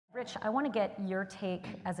Rich, I want to get your take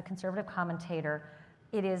as a conservative commentator.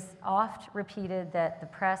 It is oft repeated that the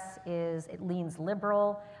press it leans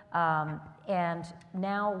liberal, and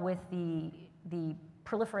now with the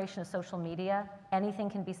proliferation of social media, anything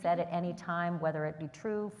can be said at any time, whether it be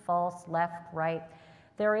true, false, left, right.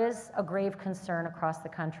 There is a grave concern across the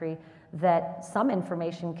country that some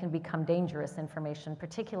information can become dangerous information,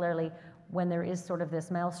 particularly when there is sort of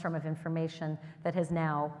this maelstrom of information that has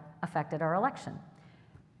now affected our election.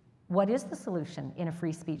 What is the solution in a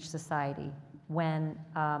free speech society when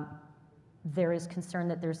there is concern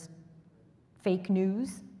that there's fake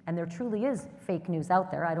news, and there truly is fake news out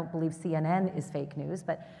there? I don't believe CNN is fake news,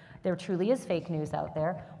 but there truly is fake news out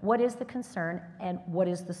there. What is the concern, and what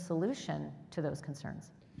is the solution to those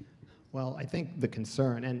concerns? Well, I think the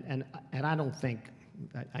concern, and I don't think,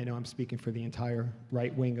 I know I'm speaking for the entire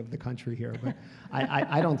right wing of the country here, but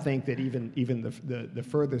I don't think that even the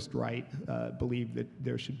furthest right believe that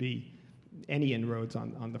there should be any inroads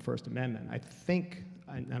on the First Amendment. I think,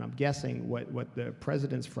 and I'm guessing, what the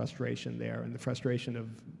president's frustration there, and the frustration of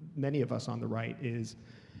many of us on the right, is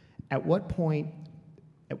at what point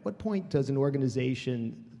does an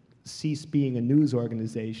organization cease being a news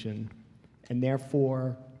organization, and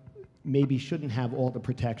therefore maybe shouldn't have all the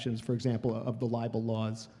protections, for example, of the libel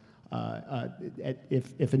laws?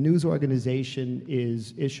 If a news organization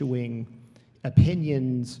is issuing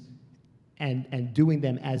opinions and doing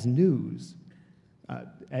them as news,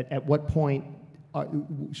 at what point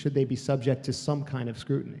should they be subject to some kind of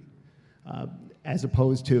scrutiny, as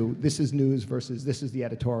opposed to this is news versus this is the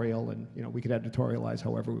editorial, and we could editorialize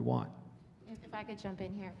however we want. If I could jump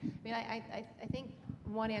in here, I mean, I think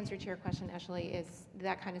one answer to your question, Ashleigh, is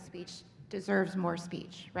that kind of speech deserves more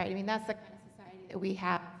speech, right? I mean, that's the kind of society that we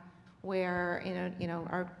have, where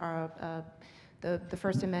the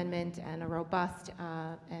First Amendment and a robust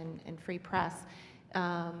and free press,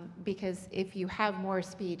 because if you have more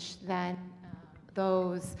speech, then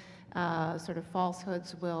those sort of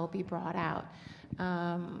falsehoods will be brought out.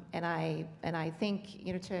 And I think,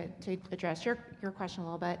 to address your question a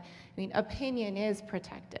little bit, I mean, opinion is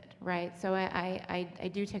protected, right? So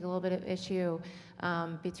I do take a little bit of issue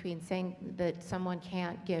between saying that someone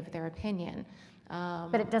can't give their opinion.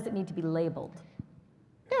 But it doesn't need to be labeled.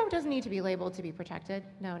 No, it doesn't need to be labeled to be protected.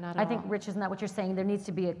 No, not at all. I think, Rich, isn't that what you're saying? There needs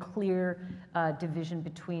to be a clear division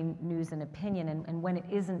between news and opinion, and when it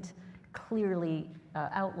isn't clearly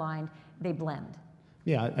outlined, they blend.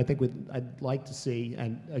 Yeah, I think I'd like to see,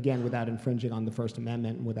 and again, without infringing on the First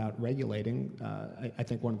Amendment and without regulating, I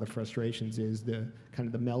think one of the frustrations is the kind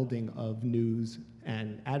of the melding of news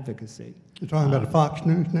and advocacy. You're talking about Fox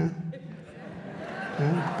News now?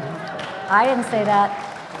 Yeah. I didn't say that.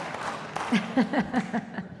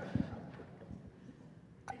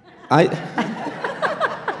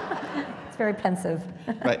 It's very pensive.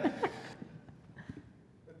 Right.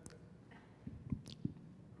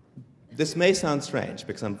 This may sound strange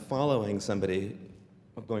because I'm following somebody,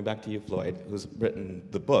 going back to you, Floyd, who's written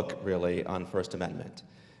the book, really, on First Amendment.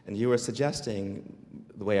 And you were suggesting,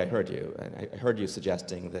 the way I heard you, and I heard you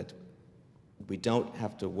suggesting that we don't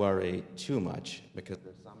have to worry too much because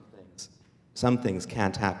there's some things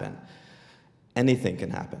can't happen. Anything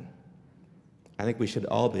can happen. I think we should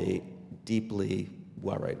all be deeply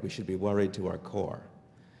worried. We should be worried to our core.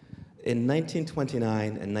 In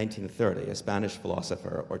 1929 and 1930, a Spanish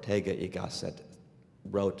philosopher, Ortega y Gasset,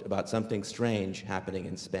 wrote about something strange happening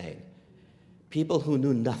in Spain. People who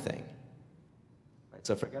knew nothing. Right?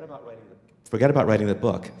 So forget about writing the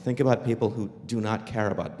book. Think about people who do not care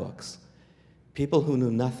about books. People who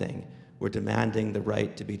knew nothing were demanding the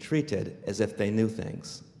right to be treated as if they knew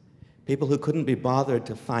things. People who couldn't be bothered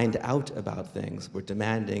to find out about things were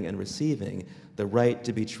demanding and receiving the right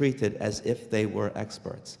to be treated as if they were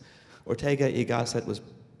experts. Ortega y Gasset was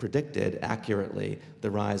predicted accurately the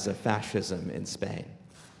rise of fascism in Spain.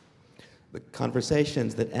 The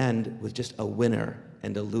conversations that end with just a winner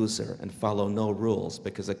and a loser and follow no rules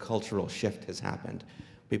because a cultural shift has happened.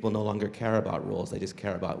 People no longer care about rules, they just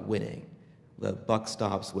care about winning. The buck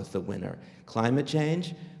stops with the winner. Climate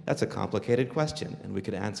change, that's a complicated question, and we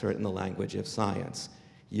could answer it in the language of science.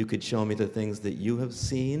 You could show me the things that you have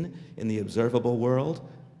seen in the observable world.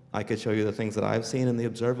 I could show you the things that I've seen in the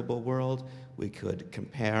observable world. We could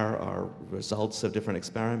compare our results of different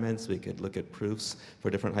experiments. We could look at proofs for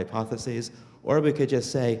different hypotheses. Or we could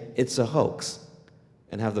just say, it's a hoax,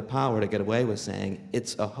 and have the power to get away with saying,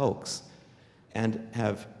 it's a hoax, and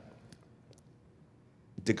have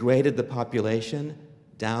degraded the population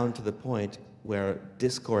down to the point where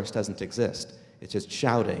discourse doesn't exist. It's just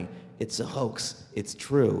shouting, it's a hoax, it's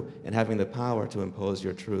true, and having the power to impose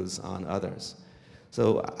your truths on others.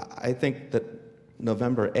 So I think that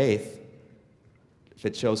November 8th, if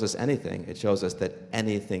it shows us anything, it shows us that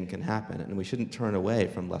anything can happen, and we shouldn't turn away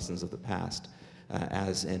from lessons of the past,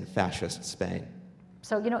 as in fascist Spain.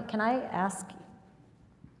 So, can I ask,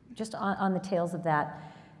 just on the tails of that,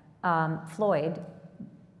 Floyd,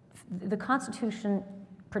 the Constitution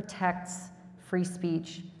protects free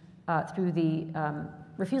speech through the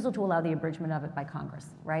refusal to allow the abridgment of it by Congress,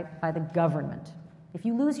 right? By the government. If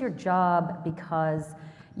you lose your job because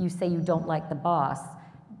you say you don't like the boss,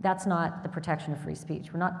 that's not the protection of free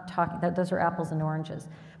speech. We're not talking, those are apples and oranges.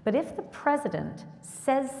 But if the president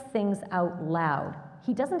says things out loud,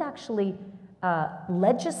 he doesn't actually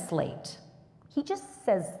legislate. He just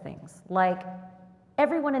says things like,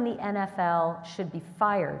 everyone in the NFL should be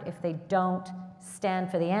fired if they don't stand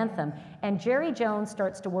for the anthem. And Jerry Jones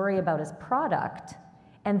starts to worry about his product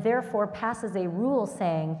and therefore passes a rule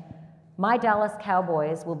saying, my Dallas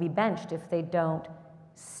Cowboys will be benched if they don't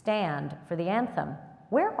stand for the anthem.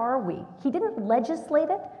 Where are we? He didn't legislate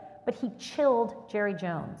it, but he chilled Jerry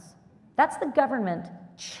Jones. That's the government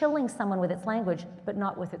chilling someone with its language, but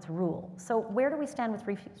not with its rule. So where do we stand with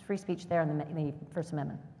free speech there in the First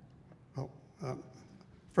Amendment? Well,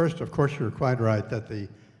 first, of course, you're quite right that the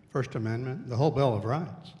First Amendment, the whole Bill of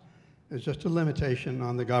Rights, is just a limitation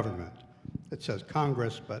on the government. It says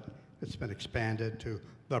Congress, but it's been expanded to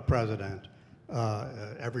the president,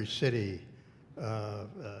 every city,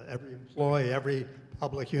 every employee, every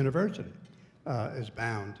public university is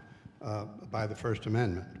bound by the First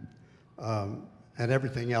Amendment, and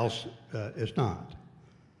everything else is not.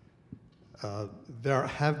 There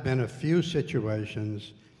have been a few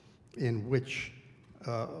situations in which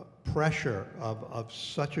pressure of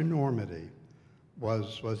such enormity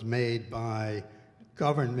was made by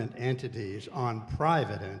government entities on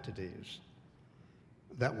private entities,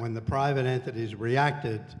 that when the private entities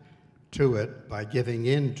reacted to it by giving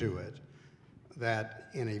in to it, that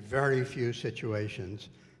in a very few situations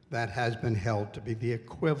that has been held to be the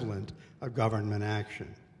equivalent of government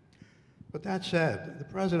action. But that said, the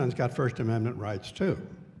president's got First Amendment rights too,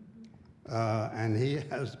 and he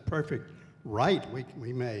has perfect right,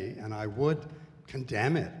 we may, and I would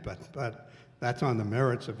condemn it, but that's on the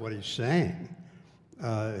merits of what he's saying.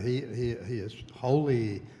 He is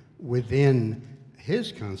wholly within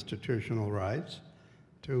his constitutional rights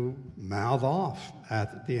to mouth off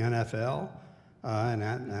at the NFL and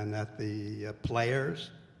at the players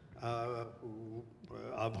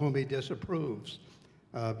of whom he disapproves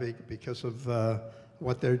because of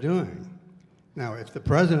what they're doing. Now, if the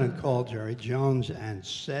president called Jerry Jones and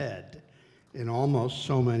said in almost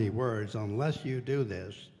so many words, unless you do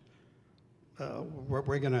this,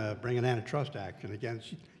 we're going to bring an antitrust action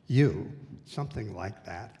against you, something like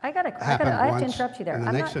that. I have to interrupt you there. In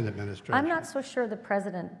the Nixon administration. I'm not so sure the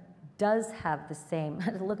president does have the same,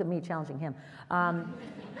 look at me challenging him. I'm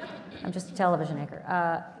just a television anchor.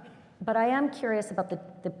 But I am curious about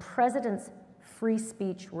the president's free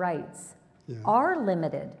speech rights are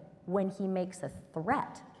limited when he makes a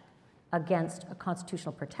threat against a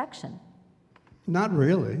constitutional protection. Not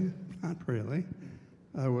really, not really.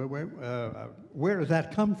 Where does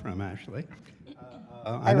that come from, Ashleigh?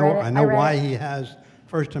 I know why he has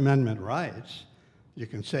First Amendment rights. You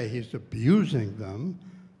can say he's abusing them,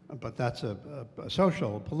 but that's a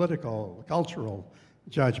social, political, cultural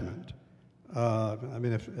judgment. I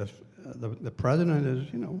mean, if the president is,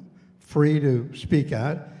 free to speak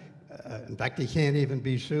out, in fact, he can't even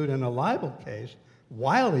be sued in a libel case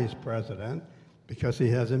while he's president because he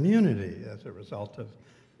has immunity as a result of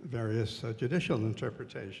various judicial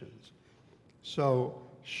interpretations. So,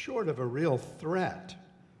 short of a real threat,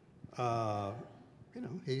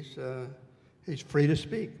 he's free to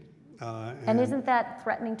speak. And isn't that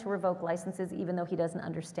threatening to revoke licenses even though he doesn't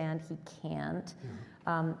understand he can't?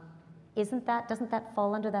 Yeah. Doesn't that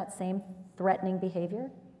fall under that same threatening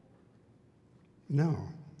behavior? No.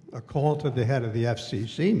 A call to the head of the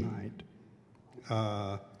FCC might.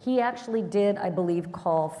 He actually did, I believe,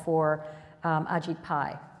 call for Ajit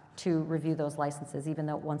Pai to review those licenses, even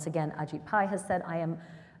though, once again, Ajit Pai has said, I am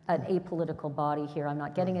an apolitical body here. I'm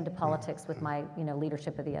not getting into politics with my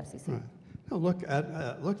leadership of the FCC. Right. No, look,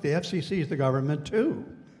 the FCC is the government, too.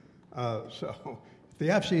 So if the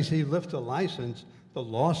FCC lifts a license, the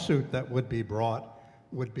lawsuit that would be brought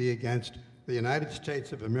would be against the United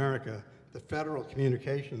States of America, the Federal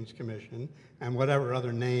Communications Commission, and whatever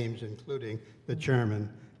other names, including the chairman,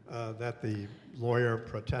 that the lawyer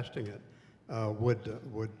protesting it would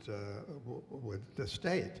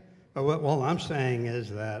state. But all I'm saying is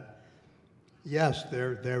that, yes,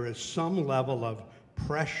 there is some level of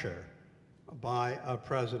pressure by a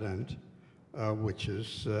president, which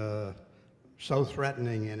is so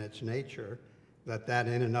threatening in its nature that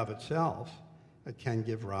in and of itself can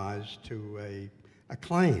give rise to a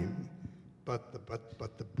claim. But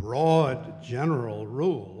the broad general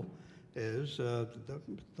rule is the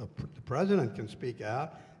president can speak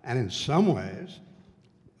out, and in some ways,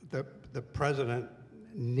 the president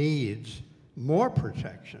needs more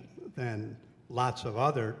protection than lots of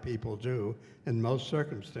other people do in most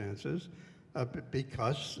circumstances,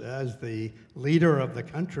 because as the leader of the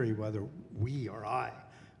country, whether we or I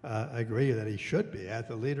agree that he should be, as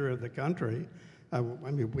the leader of the country, I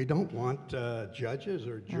mean, we don't want judges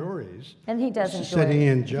or juries and he does sitting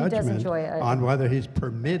in judgment enjoy on whether he's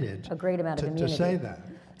permitted a great amount of to immunity. say that.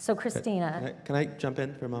 So Kristina, Can I jump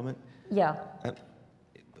in for a moment? yeah,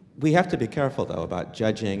 We have to be careful, though, about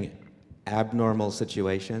judging abnormal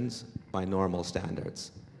situations by normal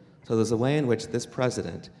standards. So there's a way in which this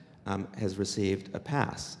president has received a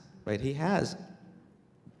pass, right? He has,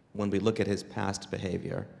 when we look at his past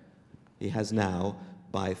behavior, he has now,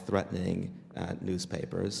 by threatening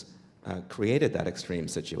newspapers, created that extreme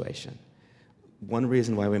situation. One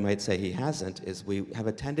reason why we might say he hasn't is we have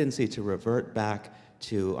a tendency to revert back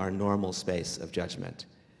to our normal space of judgment,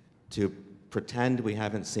 to pretend we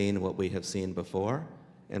haven't seen what we have seen before,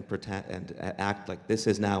 and pretend and act like this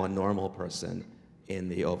is now a normal person in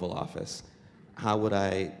the Oval Office. What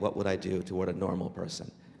would I do toward a normal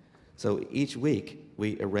person? So each week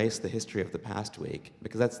we erase the history of the past week,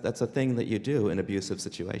 because that's a thing that you do in abusive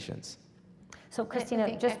situations. so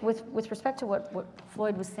Kristina, just with respect to what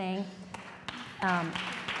Floyd was saying,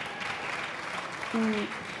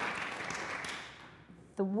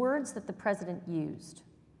 the words that the president used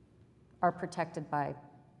are protected by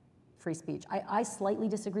free speech. I slightly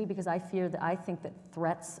disagree, because I think that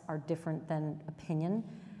threats are different than opinion.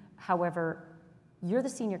 However, you're the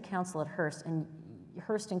senior counsel at Hearst, and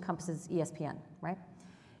Hearst encompasses ESPN, right?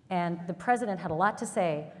 And the president had a lot to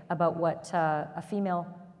say about what a female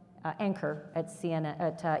anchor at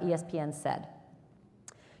ESPN said.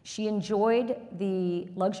 She enjoyed the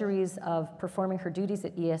luxuries of performing her duties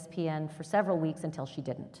at ESPN for several weeks until she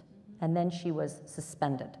didn't. And then she was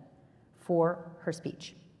suspended for her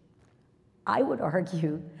speech. I would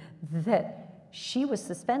argue that she was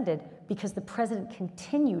suspended because the president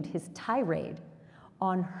continued his tirade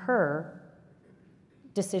on her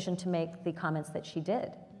decision to make the comments that she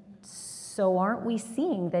did. So aren't we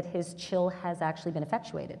seeing that his chill has actually been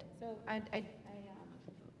effectuated? So I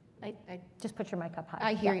Just put your mic up high.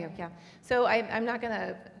 I hear you, yeah. So I'm not going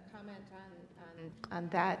to comment on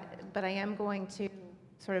that, but I am going to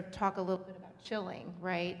sort of talk a little bit about chilling,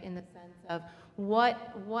 right, in the sense of what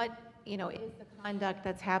is the conduct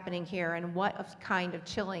that's happening here, and what kind of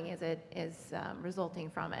chilling is resulting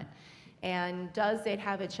from it. And does it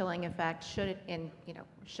have a chilling effect? Should it? And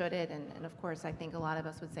of course, I think a lot of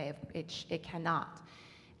us would say it cannot.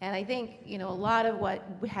 And I think a lot of what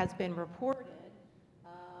has been reported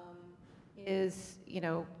is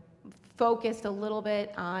focused a little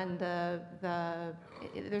bit on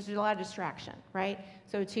there's a lot of distraction, right?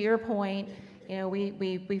 So to your point,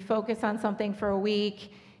 we focus on something for a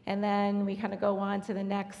week, and then we kind of go on to the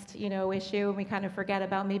next issue, and we kind of forget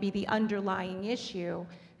about maybe the underlying issue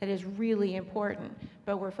that is really important,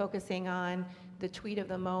 but we're focusing on the tweet of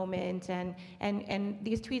the moment, and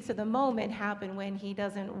these tweets of the moment happen when he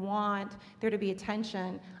doesn't want there to be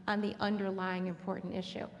attention on the underlying important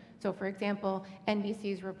issue. So for example,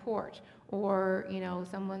 NBC's report, or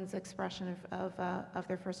someone's expression of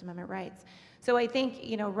their First Amendment rights. So I think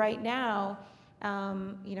right now,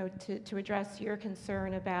 to address your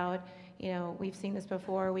concern about we've seen this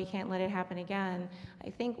before, we can't let it happen again.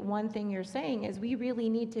 I think one thing you're saying is we really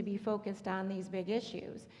need to be focused on these big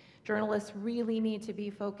issues. Journalists really need to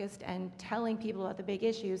be focused and telling people about the big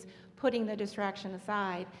issues, putting the distraction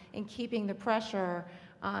aside, and keeping the pressure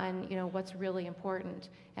on what's really important,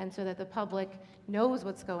 and so that the public knows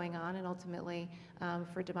what's going on, and ultimately,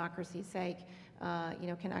 for democracy's sake,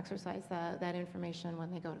 can exercise that information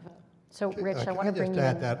when they go to vote. So, Rich, I want to bring you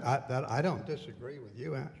in. in. That I don't disagree with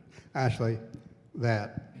you, Ashleigh,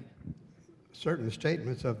 that certain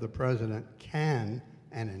statements of the president can,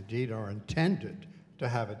 and indeed are intended to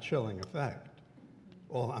have a chilling effect.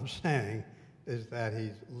 All I'm saying is that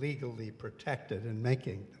he's legally protected in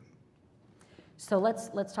making them. So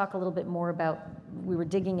let's talk a little bit more about, we were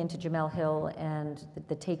digging into Jamel Hill and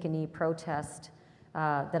the Take a Knee protest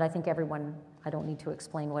that I think everyone, I don't need to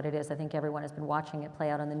explain what it is, I think everyone has been watching it play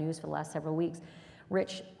out on the news for the last several weeks.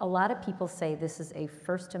 Rich, a lot of people say this is a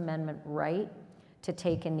First Amendment right to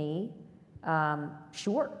take a knee.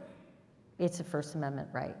 Sure, it's a First Amendment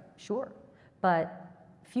right, sure. But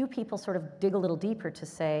few people sort of dig a little deeper to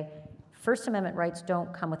say, First Amendment rights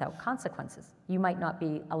don't come without consequences. You might not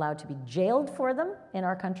be allowed to be jailed for them in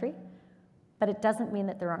our country, but it doesn't mean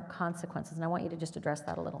that there aren't consequences, and I want you to just address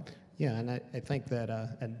that a little. Yeah, and I think that,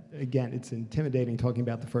 and again, it's intimidating talking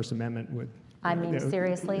about the First Amendment with I mean,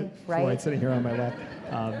 seriously, right? Floyd sitting here on my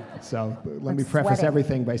left. So let me I'm preface sweating.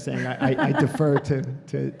 everything by saying I defer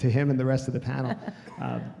to him and the rest of the panel.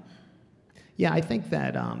 Yeah, I think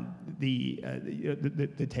that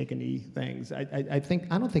the take a knee things. I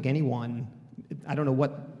don't think anyone. I don't know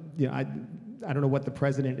what I don't know what the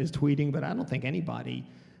president is tweeting, but I don't think anybody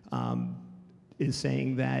is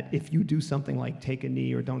saying that if you do something like take a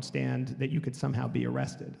knee or don't stand, that you could somehow be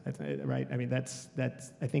arrested, right? I mean, that's.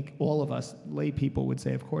 I think all of us lay people would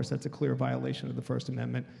say, of course, that's a clear violation of the First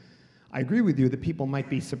Amendment. I agree with you that people might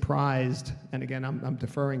be surprised, and again, I'm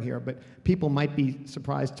deferring here, but people might be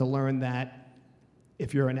surprised to learn that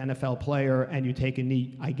if you're an NFL player and you take a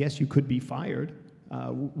knee, I guess you could be fired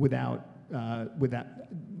without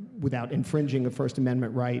infringing a First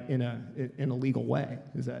Amendment right in a legal way.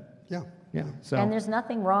 Is that? Yeah. Yeah. So. And there's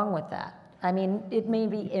nothing wrong with that. I mean, it may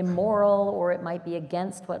be immoral or it might be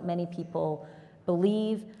against what many people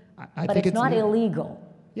believe, I but think it's not illegal.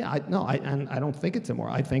 Yeah, I don't think it's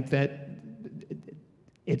immoral. I think that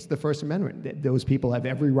it's the First Amendment. Those people have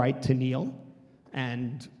every right to kneel,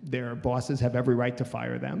 and their bosses have every right to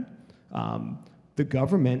fire them. The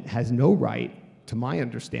government has no right, to my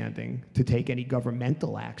understanding, to take any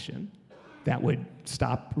governmental action that would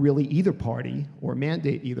stop really either party or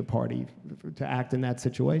mandate either party to act in that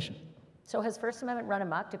situation. So has First Amendment run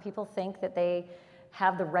amok? Do people think that they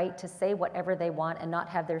have the right to say whatever they want and not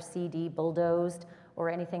have their CD bulldozed or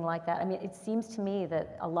anything like that? I mean, it seems to me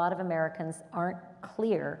that a lot of Americans aren't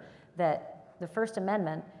clear that the First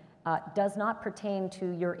Amendment does not pertain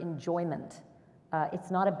to your enjoyment. It's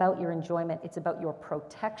not about your enjoyment, it's about your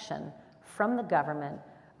protection from the government,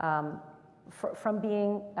 from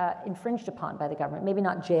being infringed upon by the government. Maybe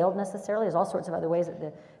not jailed necessarily. There's all sorts of other ways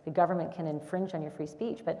that the government can infringe on your free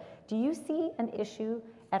speech. But do you see an issue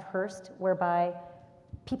at Hearst whereby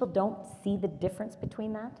people don't see the difference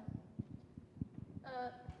between that?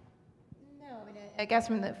 No, I mean, I guess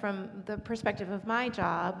from the perspective of my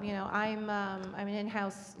job, you know, I'm an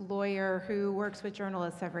in-house lawyer who works with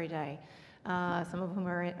journalists every day. Some of whom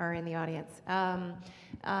are in the audience, and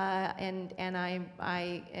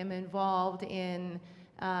I am involved in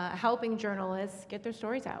helping journalists get their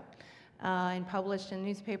stories out and published in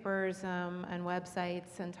newspapers and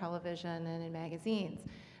websites and television and in magazines.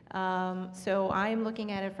 So I'm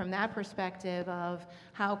looking at it from that perspective of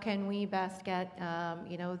how can we best get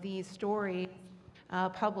these stories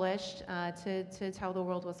published to tell the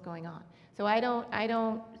world what's going on. So I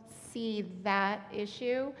don't see that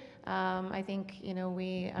issue. I think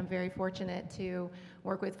I'm very fortunate to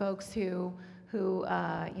work with folks who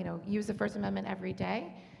use the First Amendment every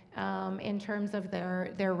day in terms of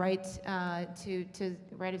their right to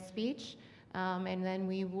right of speech, and then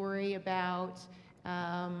we worry about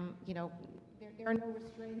there are no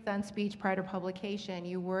restraints on speech prior to publication.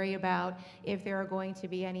 You worry about if there are going to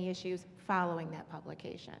be any issues following that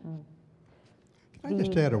publication. Can I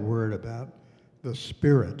just add a word about the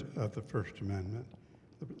spirit of the First Amendment?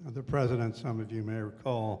 The President, some of you may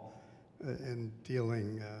recall, in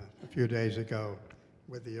dealing a few days ago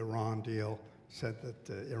with the Iran deal, said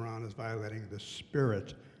that Iran is violating the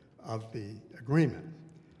spirit of the agreement.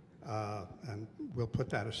 And we'll put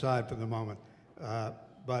that aside for the moment.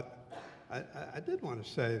 But I did want to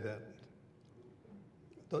say that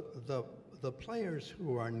the players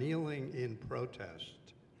who are kneeling in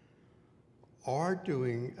protest are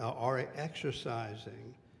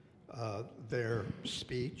exercising their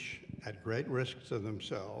speech at great risk to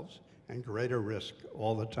themselves and greater risk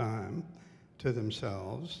all the time to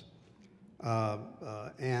themselves.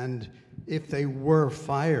 And if they were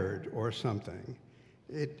fired or something,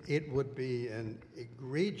 it would be an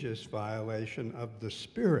egregious violation of the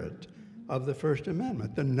spirit of the First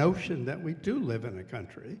Amendment, the notion that we do live in a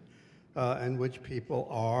country in which people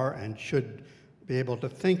are and should be able to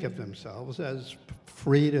think of themselves as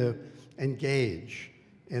free to engage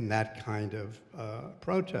in that kind of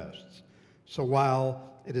protests. So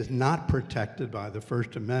while it is not protected by the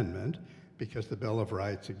First Amendment, because the Bill of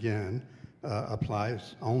Rights, again,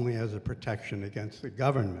 applies only as a protection against the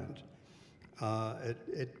government,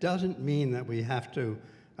 it doesn't mean that we have to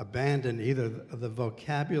abandon either the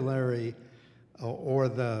vocabulary or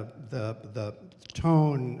the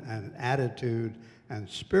tone and attitude and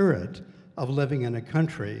spirit of living in a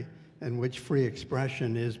country in which free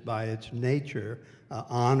expression is by its nature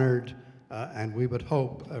honored and we would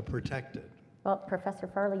hope protected. Well, Professor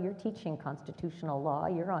Farley, you're teaching constitutional law.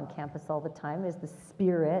 You're on campus all the time. Is the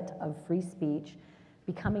spirit of free speech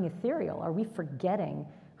becoming ethereal? Are we forgetting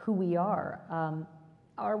who we are?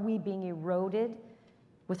 Are we being eroded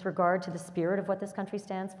with regard to the spirit of what this country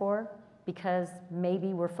stands for? Because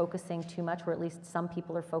maybe we're focusing too much, or at least some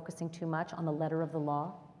people are focusing too much on the letter of the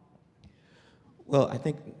law? Well, I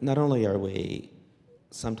think not only are we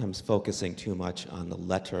sometimes focusing too much on the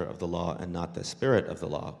letter of the law and not the spirit of the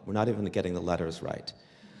law, we're not even getting the letters right.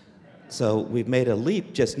 So we've made a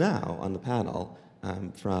leap just now on the panel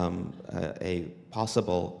from a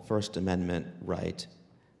possible First Amendment right,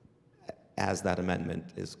 as that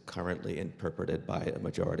amendment is currently interpreted by a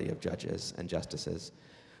majority of judges and justices,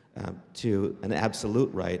 to an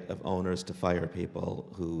absolute right of owners to fire people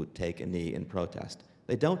who take a knee in protest.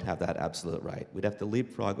 They don't have that absolute right. We'd have to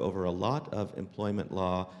leapfrog over a lot of employment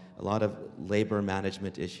law, a lot of labor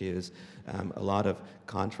management issues, a lot of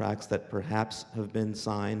contracts that perhaps have been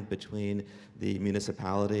signed between the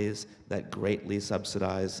municipalities that greatly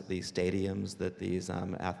subsidize the stadiums that these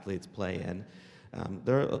athletes play in.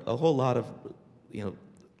 There are a whole lot of,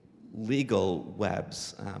 legal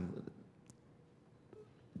webs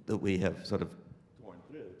that we have sort of torn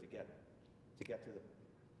through to get to the.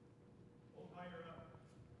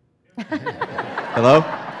 Hello?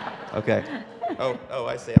 Okay. Oh,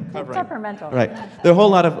 I see. I'm covering. Temperamental. Right. There are a whole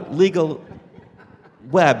lot of legal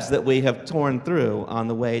webs that we have torn through on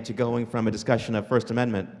the way to going from a discussion of First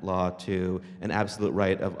Amendment law to an absolute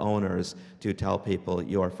right of owners to tell people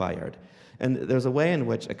you're fired. And there's a way in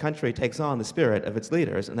which a country takes on the spirit of its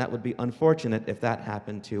leaders, and that would be unfortunate if that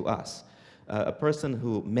happened to us. A person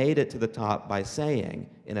who made it to the top by saying,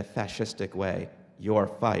 in a fascistic way, you're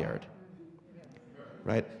fired.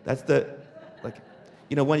 Right? That's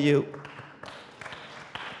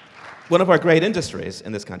one of our great industries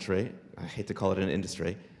in this country, I hate to call it an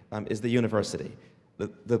industry, is the university.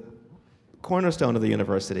 The cornerstone of the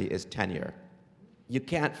university is tenure. You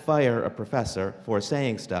can't fire a professor for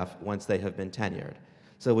saying stuff once they have been tenured.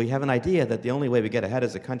 So we have an idea that the only way we get ahead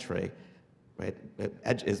as a country, right,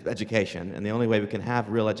 is education, and the only way we can have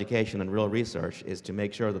real education and real research is to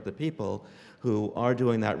make sure that the people who are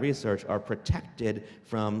doing that research are protected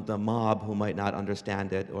from the mob who might not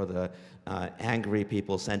understand it, or the angry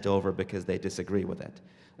people sent over because they disagree with it.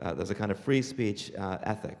 There's a kind of free speech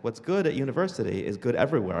ethic. What's good at university is good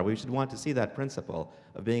everywhere. We should want to see that principle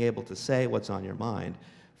of being able to say what's on your mind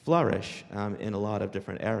flourish in a lot of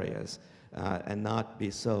different areas, and not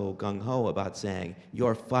be so gung-ho about saying,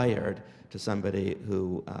 you're fired, to somebody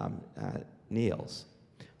who kneels.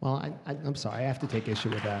 Well, I'm sorry, I have to take issue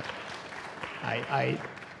with that.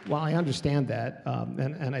 Well, I understand that,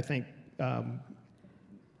 and I think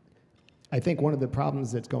one of the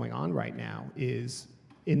problems that's going on right now is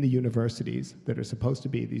in the universities that are supposed to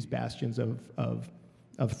be these bastions of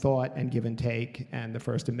thought and give and take and the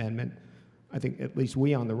First Amendment. I think at least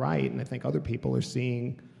we on the right, and I think other people, are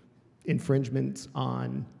seeing infringements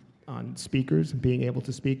on speakers and being able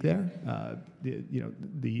to speak there.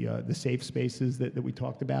 The safe spaces that we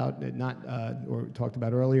talked about, or talked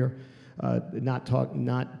about earlier,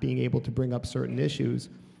 not being able to bring up certain issues.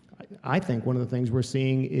 I think one of the things we're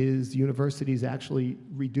seeing is universities actually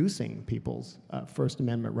reducing people's First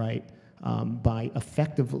Amendment right by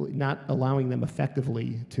effectively not allowing them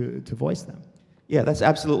effectively to voice them. Yeah, that's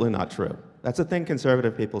absolutely not true. That's a thing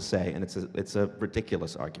conservative people say, and it's a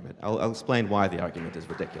ridiculous argument. I'll explain why the argument is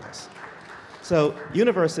ridiculous. So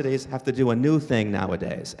universities have to do a new thing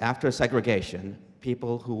nowadays. After segregation,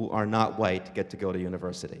 people who are not white get to go to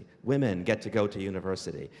university. Women get to go to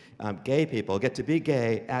university. Gay people get to be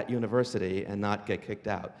gay at university and not get kicked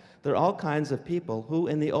out. There are all kinds of people who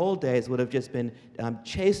in the old days would have just been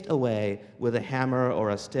chased away with a hammer or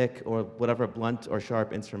a stick or whatever blunt or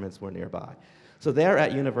sharp instruments were nearby. So they're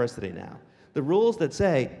at university now. The rules that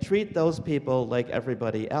say treat those people like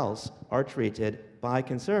everybody else are treated by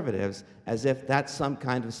conservatives as if that's some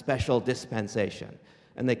kind of special dispensation.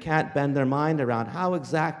 And they can't bend their mind around how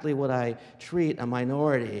exactly would I treat a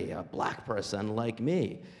minority, a black person like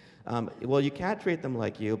me. Well, you can't treat them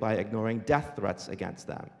like you by ignoring death threats against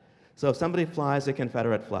them. So if somebody flies a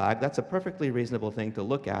Confederate flag, that's a perfectly reasonable thing to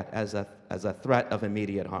look at as a threat of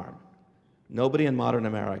immediate harm. Nobody in modern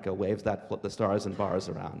America waves the stars and bars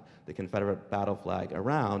around, the Confederate battle flag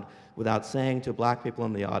around, without saying to black people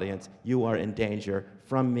in the audience, you are in danger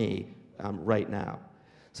from me right now.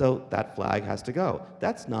 So that flag has to go.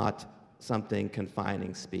 That's not something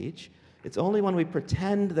confining speech. It's only when we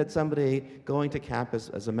pretend that somebody going to campus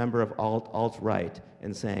as a member of alt-right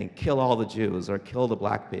and saying, kill all the Jews or kill the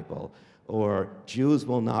black people, or Jews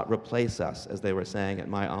will not replace us, as they were saying at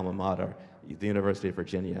my alma mater the University of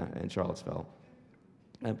Virginia in Charlottesville.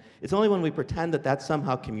 It's only when we pretend that that's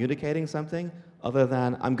somehow communicating something other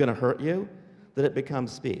than I'm going to hurt you that it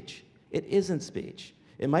becomes speech. It isn't speech.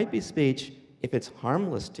 It might be speech if it's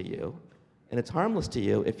harmless to you, and it's harmless to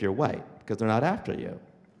you if you're white, because they're not after you.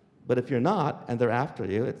 But if you're not, and they're after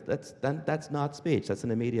you, then that's not speech. That's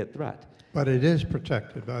an immediate threat. But it is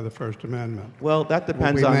protected by the First Amendment. Well, that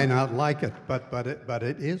depends we on... may not like it, but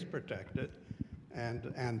it is protected.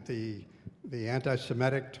 And the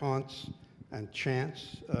anti-Semitic taunts and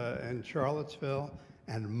chants in Charlottesville,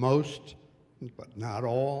 and most, but not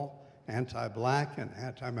all, anti-black and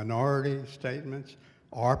anti-minority statements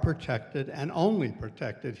are protected and only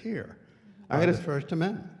protected here by the First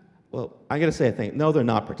Amendment. Well, I'm going to say a thing. No, they're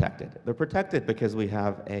not protected. They're protected because we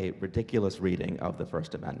have a ridiculous reading of the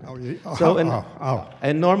First Amendment.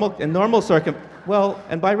 Well,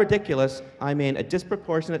 and by ridiculous, I mean a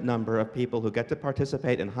disproportionate number of people who get to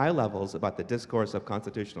participate in high levels about the discourse of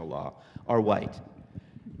constitutional law are white.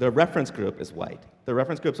 The reference group is white. The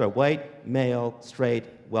reference groups are white, male, straight,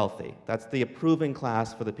 wealthy. That's the approving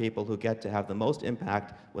class for the people who get to have the most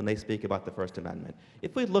impact when they speak about the First Amendment.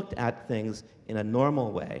 If we looked at things in a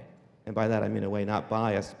normal way, and by that I mean a way not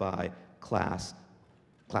biased by class,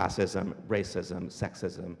 classism, racism,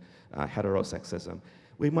 sexism, heterosexism,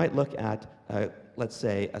 we might look at, let's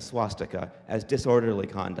say, a swastika as disorderly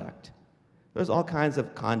conduct. There's all kinds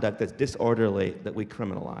of conduct that's disorderly that we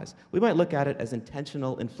criminalize. We might look at it as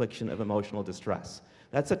intentional infliction of emotional distress.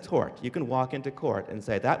 That's a tort. You can walk into court and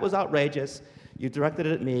say, that was outrageous, you directed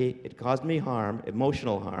it at me, it caused me harm,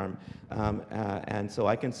 emotional harm, and so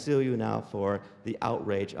I can sue you now for the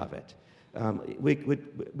outrage of it.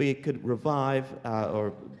 We could revive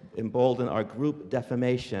or embolden our group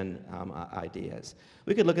defamation ideas.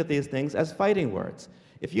 We could look at these things as fighting words.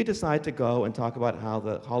 If you decide to go and talk about how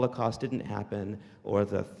the Holocaust didn't happen, or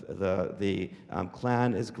the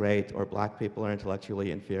Klan is great, or black people are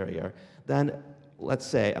intellectually inferior, then let's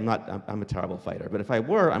say, I'm a terrible fighter, but if I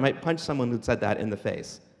were, I might punch someone who'd said that in the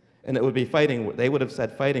face. And it would be fighting, they would have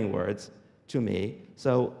said fighting words to me,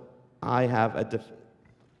 so I have a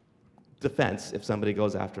defense if somebody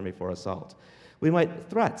goes after me for assault. We might,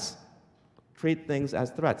 threats. Treat things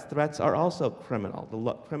as threats. Threats are also criminal.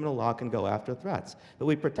 Criminal law can go after threats. But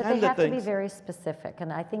we pretend that things... But they have to be very specific,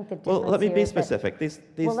 and I think the difference Well, let me be is specific.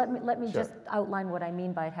 Well, let me Sure. just outline what I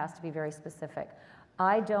mean by it has to be very specific.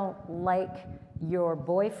 I don't like your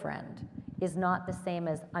boyfriend is not the same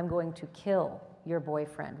as I'm going to kill your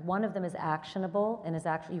boyfriend. One of them is actionable and is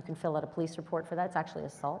actually, you can fill out a police report for that. It's actually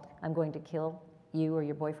assault. I'm going to kill you or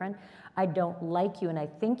your boyfriend. I don't like you and I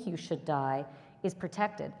think you should die is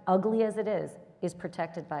protected. Ugly as it is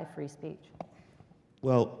protected by free speech.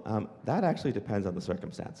 Well, that actually depends on the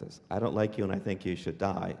circumstances. I don't like you and I think you should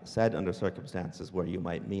die, said under circumstances where you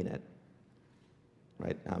might mean it,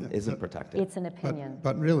 right, isn't protected. It's an opinion.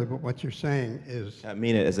 But really, what you're saying is...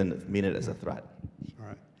 mean it as a threat. All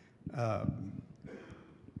right.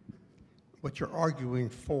 What you're arguing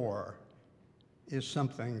for is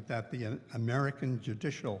something that the American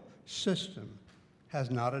judicial system has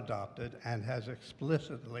not adopted and has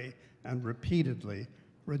explicitly and repeatedly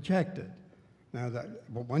rejected. Now,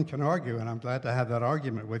 one can argue, and I'm glad to have that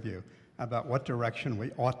argument with you, about what direction we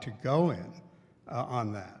ought to go in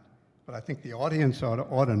on that. But I think the audience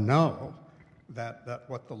ought to know that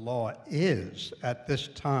what the law is at this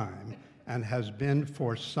time and has been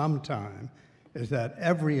for some time is that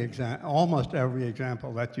almost every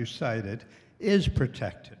example that you cited is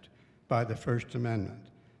protected by the First Amendment.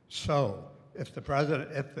 So, if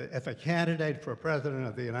a candidate for president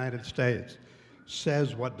of the United States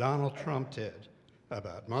says what Donald Trump did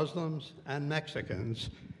about Muslims and Mexicans,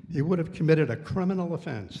 he would have committed a criminal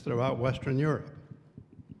offense throughout Western Europe.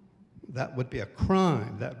 That would be a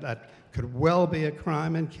crime. That could well be a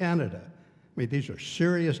crime in Canada. I mean, these are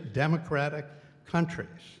serious democratic countries.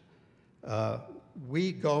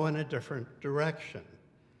 We go in a different direction.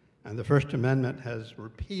 And the First Amendment has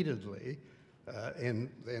repeatedly, in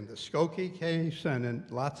the Skokie case and in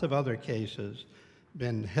lots of other cases,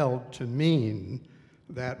 been held to mean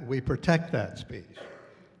that we protect that speech.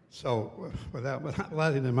 So without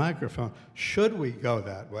lighting the microphone, should we go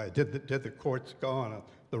that way? Did the courts go on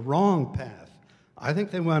the wrong path? I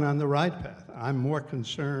think they went on the right path. I'm more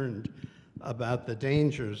concerned about the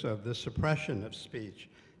dangers of the suppression of speech,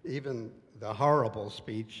 even the horrible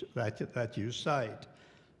speech that you cite,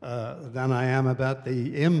 than I am about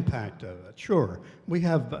the impact of it. Sure, we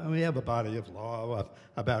have a body of law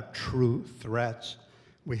about true threats.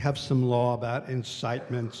 We have some law about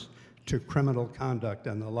incitements to criminal conduct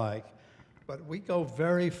and the like. But we go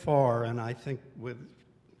very far, and I think with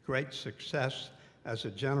great success as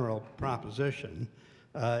a general proposition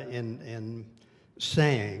in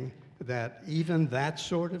saying that even that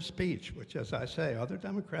sort of speech, which, as I say, other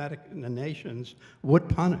democratic nations would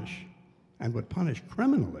punish, and would punish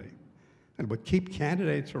criminally, and would keep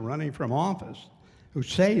candidates from running from office who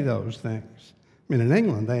say those things. I mean, in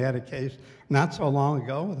England, they had a case not so long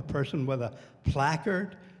ago with a person with a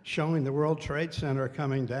placard showing the World Trade Center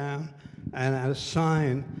coming down and a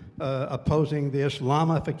sign opposing the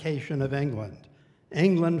Islamification of England.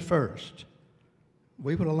 England first.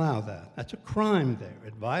 We would allow that. That's a crime there.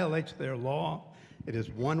 It violates their law. It is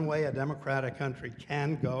one way a democratic country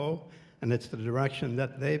can go, and it's the direction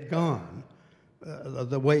that they've gone.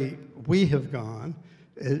 The way we have gone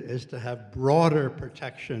is to have broader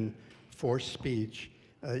protection for speech,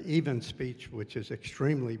 even speech which is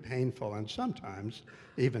extremely painful and sometimes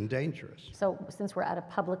even dangerous. So since we're at a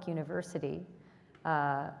public university,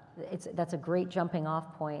 that's a great jumping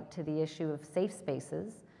off point to the issue of safe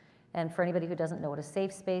spaces. And for anybody who doesn't know what a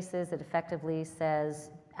safe space is, it effectively says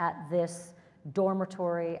at this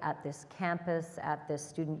dormitory, at this campus, at this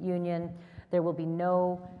student union, there will be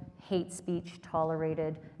no hate speech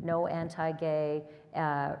tolerated, no anti-gay,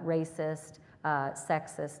 racist,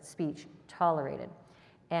 sexist speech tolerated.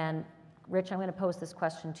 And Rich, I'm going to pose this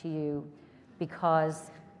question to you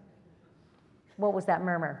because, what was that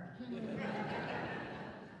murmur?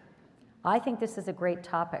 I think this is a great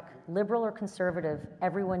topic. Liberal or conservative,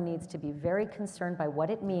 everyone needs to be very concerned by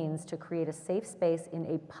what it means to create a safe space in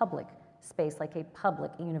a public space, like a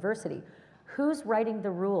public university. Who's writing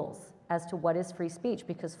the rules as to what is free speech?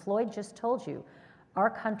 Because Floyd just told you,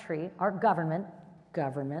 our country, our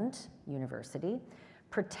government, university,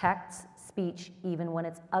 protects speech even when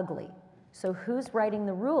it's ugly. So who's writing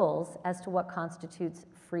the rules as to what constitutes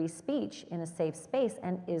free speech in a safe space,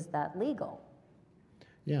 and is that legal?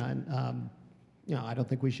 Yeah, and you know, I don't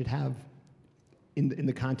think we should have, in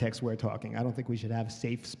the context we're talking, I don't think we should have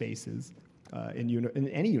safe spaces in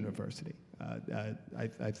any university.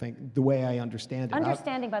 I think the way I understand it.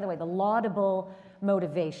 Understanding, by the way, the laudable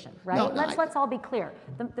motivation, right? No, let's all be clear.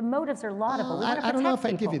 The motives are laudable. We want to I don't know if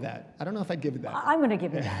protect I'd give you people. that. I don't know if I'd give you that. I'm going to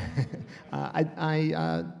give you that.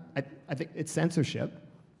 I think it's censorship.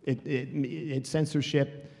 It's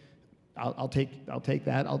censorship. I'll take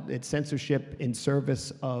that. It's censorship in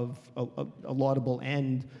service of a laudable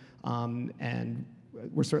end, and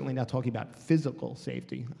we're certainly not talking about physical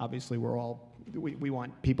safety. Obviously, we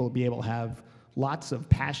want people to be able to have lots of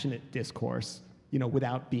passionate discourse, you know,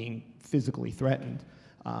 without being physically threatened.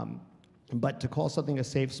 But to call something a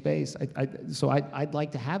safe space, I'd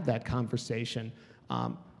like to have that conversation.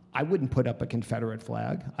 I wouldn't put up a Confederate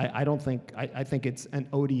flag. I think it's an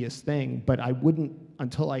odious thing, but I wouldn't,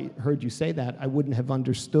 until I heard you say that, I wouldn't have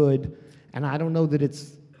understood, and I don't know that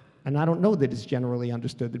it's generally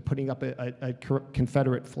understood that putting up a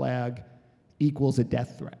Confederate flag equals a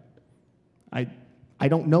death threat. I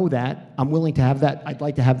don't know that. I'm willing to have that. I'd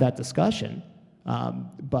like to have that discussion,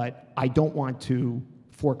 but I don't want to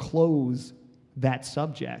foreclose that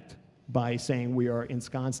subject by saying we are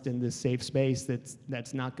ensconced in this safe space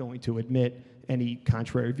that's not going to admit any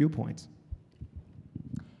contrary viewpoints.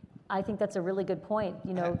 I think that's a really good point.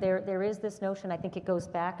 You know, there is this notion, I think it goes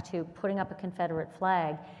back to putting up a Confederate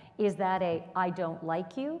flag. Is that a I don't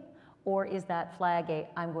like you, or is that flag a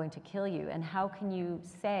I'm going to kill you? And how can you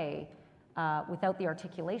say, without the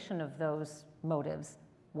articulation of those motives,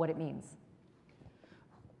 what it means?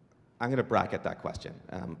 I'm going to bracket that question.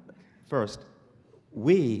 First,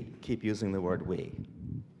 we keep using the word we,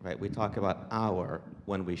 right? We talk about our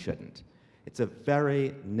when we shouldn't. It's a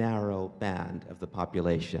very narrow band of the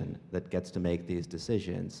population that gets to make these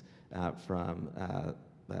decisions as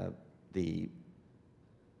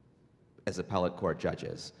appellate court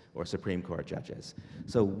judges or Supreme Court judges.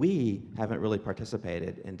 So we haven't really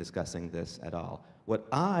participated in discussing this at all. What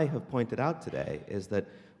I have pointed out today is that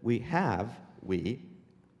we,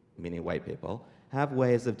 meaning white people, have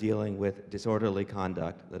ways of dealing with disorderly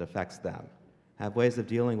conduct that affects them, have ways of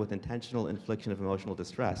dealing with intentional infliction of emotional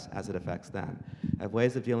distress as it affects them, have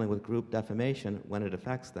ways of dealing with group defamation when it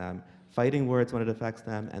affects them, fighting words when it affects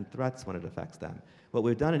them, and threats when it affects them. What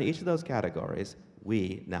we've done in each of those categories,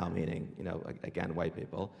 we now meaning, you know, again, white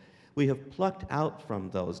people, we have plucked out from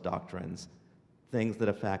those doctrines things that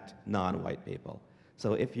affect non-white people.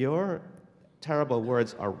 So if your terrible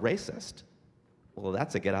words are racist, well,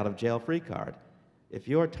 that's a get-out-of-jail-free card. If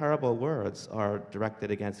your terrible words are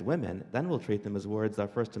directed against women, then we'll treat them as words our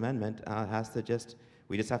First Amendment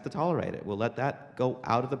we just have to tolerate it. We'll let that go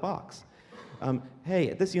out of the box. Hey,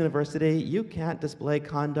 at this university, you can't display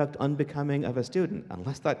conduct unbecoming of a student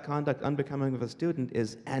unless that conduct unbecoming of a student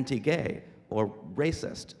is anti-gay or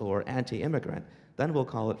racist or anti-immigrant, then we'll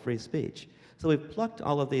call it free speech. So we've plucked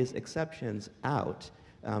all of these exceptions out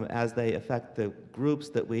as they affect the groups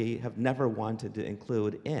that we have never wanted to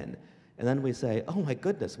include in. And then we say, oh my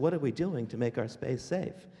goodness, what are we doing to make our space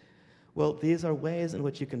safe? Well, these are ways in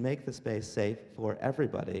which you can make the space safe for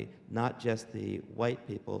everybody, not just the white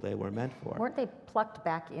people they were meant for. Weren't they plucked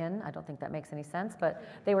back in? I don't think that makes any sense, but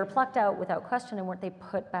they were plucked out without question, and weren't they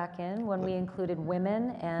put back in when we included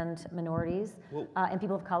women and minorities and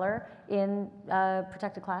people of color in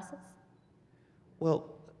protected classes? Well,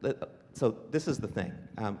 so this is the thing.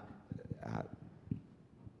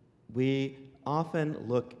 We often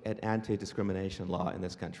look at anti-discrimination law in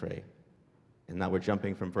this country, and now we're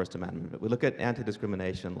jumping from First Amendment, but we look at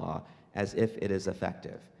anti-discrimination law as if it is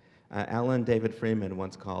effective. Alan David Freeman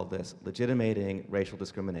once called this legitimating racial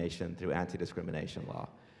discrimination through anti-discrimination law.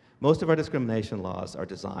 Most of our discrimination laws are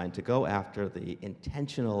designed to go after the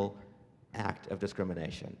intentional act of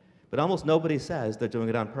discrimination. But almost nobody says they're doing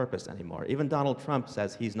it on purpose anymore. Even Donald Trump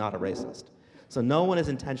says he's not a racist. So no one is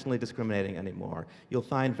intentionally discriminating anymore. You'll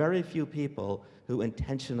find very few people who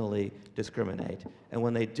intentionally discriminate. And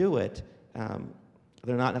when they do it,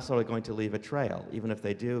 they're not necessarily going to leave a trail, even if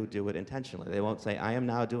they do it intentionally. They won't say, I am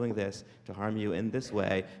now doing this to harm you in this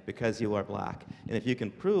way because you are black. And if you can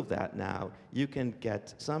prove that now, you can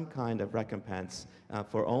get some kind of recompense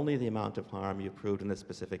for only the amount of harm you proved in this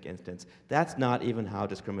specific instance. That's not even how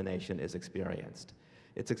discrimination is experienced.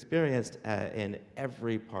 It's experienced in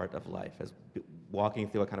every part of life, as walking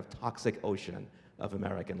through a kind of toxic ocean of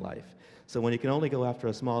American life. So when you can only go after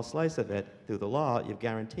a small slice of it through the law, you've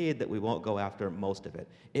guaranteed that we won't go after most of it.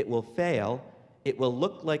 It will fail, it will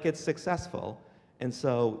look like it's successful, and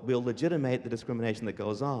so we'll legitimate the discrimination that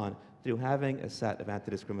goes on through having a set of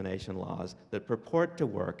anti-discrimination laws that purport to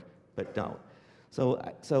work but don't.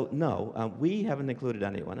 So no, we haven't included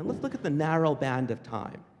anyone. And let's look at the narrow band of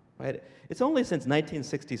time, right? It's only since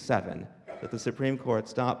 1967 that the Supreme Court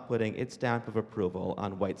stopped putting its stamp of approval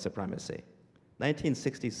on white supremacy.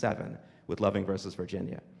 1967 with Loving versus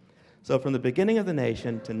Virginia. So from the beginning of the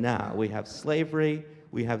nation to now, we have slavery,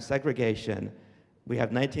 we have segregation, we have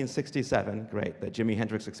 1967, great, the Jimi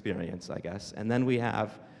Hendrix experience, I guess, and then we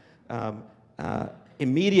have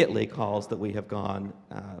immediately calls that we have gone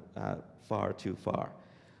far too far.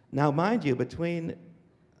 Now, mind you, between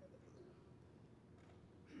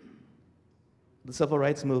the civil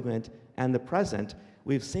rights movement and the present,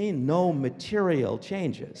 we've seen no material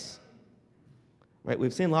changes. Right?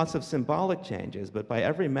 We've seen lots of symbolic changes, but by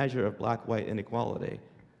every measure of black-white inequality,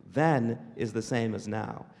 then is the same as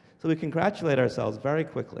now. So we congratulate ourselves very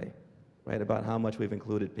quickly, right, about how much we've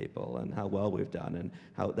included people and how well we've done,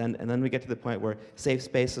 and then we get to the point where safe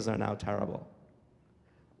spaces are now terrible.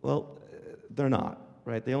 Well, they're not,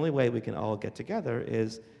 right? The only way we can all get together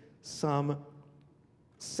is some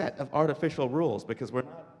set of artificial rules, because we're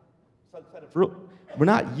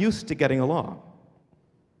not used to getting along.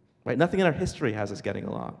 Right? Nothing in our history has us getting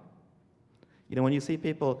along. You know, when you see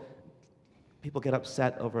people get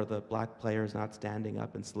upset over the black players not standing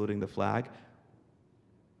up and saluting the flag,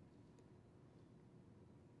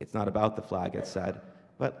 it's not about the flag, it's said,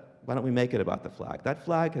 but why don't we make it about the flag? That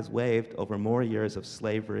flag has waved over more years of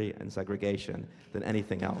slavery and segregation than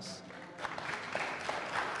anything else.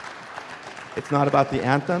 It's not about the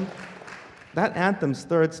anthem. That anthem's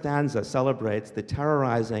third stanza celebrates the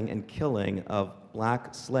terrorizing and killing of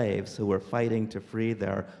black slaves who were fighting to free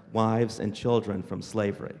their wives and children from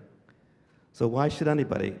slavery. So why should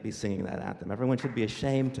anybody be singing that anthem? Everyone should be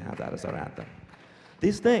ashamed to have that as our anthem.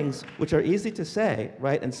 These things, which are easy to say,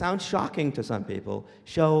 right, and sound shocking to some people,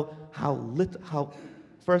 show how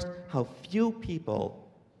few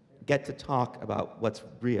people get to talk about what's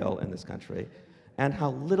real in this country, and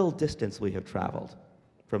how little distance we have traveled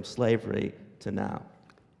from slavery to now.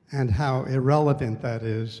 And how irrelevant that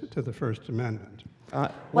is to the First Amendment. I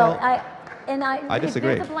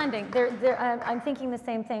disagree. There's a blending. I'm thinking the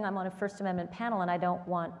same thing. I'm on a First Amendment panel, and I don't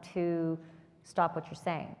want to stop what you're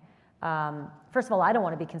saying. First of all, I don't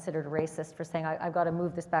want to be considered a racist for saying I've got to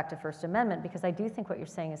move this back to First Amendment, because I do think what you're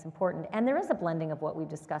saying is important. And there is a blending of what we've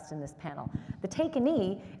discussed in this panel. The take a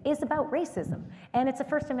knee is about racism, and it's a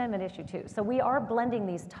First Amendment issue too. So we are blending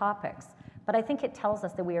these topics. But I think it tells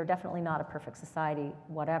us that we are definitely not a perfect society,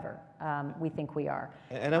 whatever we think we are.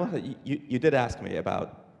 And you did ask me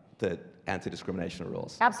about the anti-discrimination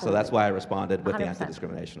rules. Absolutely. So that's why I responded with 100%. the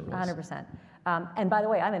anti-discrimination rules. 100%. And by the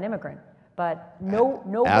way, I'm an immigrant, but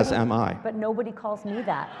nobody, as am I. But nobody calls me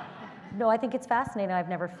that. No, I think it's fascinating. I've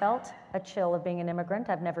never felt a chill of being an immigrant.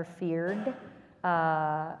 I've never feared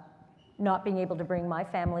not being able to bring my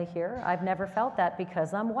family here. I've never felt that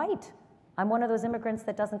because I'm white. I'm one of those immigrants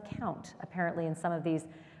that doesn't count, apparently, in some of these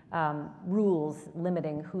rules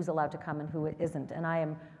limiting who's allowed to come and who isn't. And I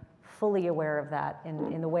am fully aware of that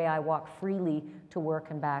in the way I walk freely to work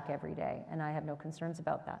and back every day, and I have no concerns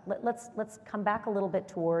about that. Let's come back a little bit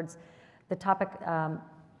towards the topic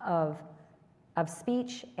of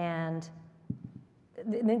speech, and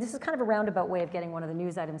this is kind of a roundabout way of getting one of the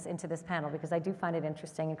news items into this panel, because I do find it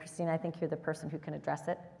interesting, and Kristina, I think you're the person who can address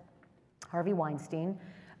it. Harvey Weinstein,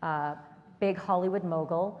 big Hollywood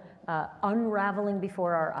mogul, unraveling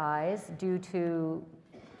before our eyes due to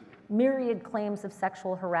myriad claims of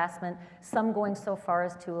sexual harassment, some going so far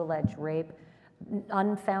as to allege rape,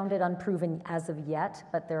 unfounded, unproven as of yet,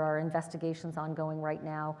 but there are investigations ongoing right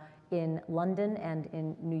now in London and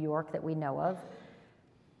in New York that we know of.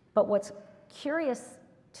 But what's curious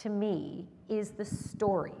to me is the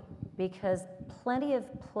story, because plenty of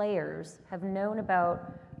players have known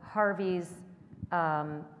about Harvey's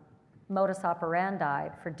modus operandi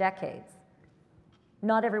for decades.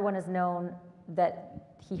 Not everyone has known that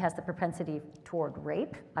he has the propensity toward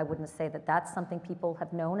rape. I wouldn't say that that's something people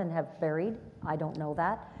have known and have buried. I don't know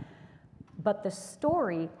that. But the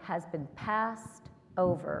story has been passed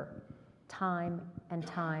over time and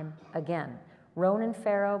time again. Ronan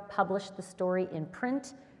Farrow published the story in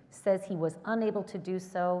print, says he was unable to do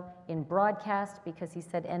so in broadcast because he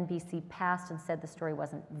said NBC passed and said the story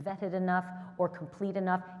wasn't vetted enough or complete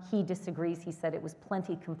enough. He disagrees. He said it was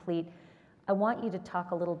plenty complete. I want you to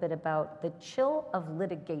talk a little bit about the chill of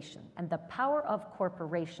litigation and the power of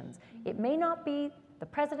corporations. It may not be the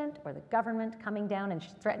president or the government coming down and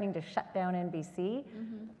threatening to shut down NBC,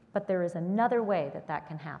 but there is another way that that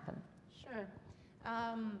can happen. Sure.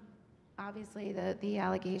 Obviously, the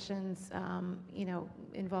allegations,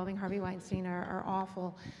 involving Harvey Weinstein are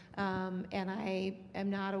awful, and I am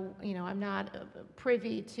not, I'm not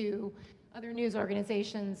privy to other news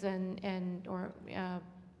organizations or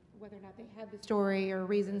whether or not they had the story or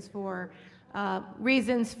reasons for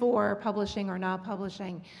publishing or not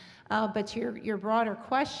publishing. But to your broader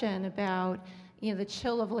question about the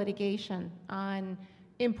chill of litigation on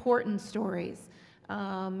important stories.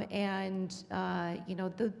 The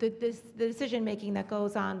decision making that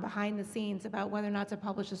goes on behind the scenes about whether or not to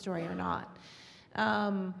publish a story or not.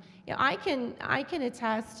 I can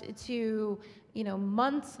attest to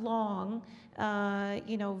months long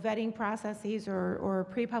vetting processes or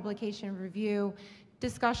pre-publication review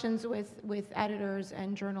discussions with editors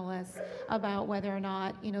and journalists about whether or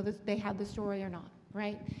not they had the story or not,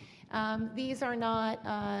 right? These are not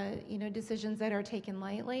decisions that are taken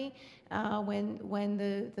lightly when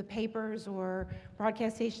the papers or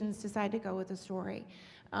broadcast stations decide to go with a story.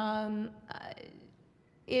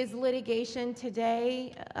 Is litigation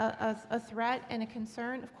today a threat and a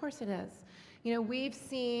concern? Of course it is. We've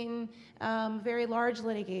seen very large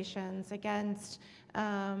litigations against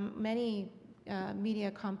many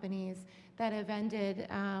media companies that have ended,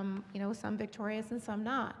 some victorious and some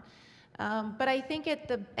not. But I think at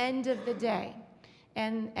the end of the day,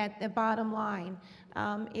 and at the bottom line,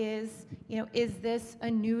 is this a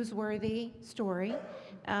newsworthy story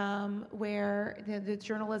where the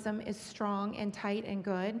journalism is strong and tight and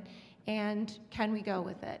good, and can we go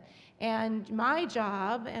with it? And my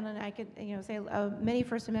job, and I could say many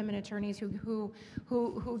First Amendment attorneys who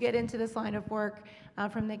get into this line of work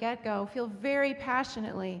from the get-go feel very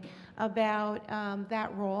passionately about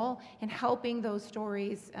that role in helping those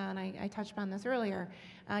stories, and I touched on this earlier,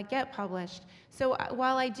 get published. So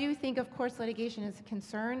while I do think, of course, litigation is a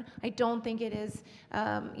concern, I don't think it is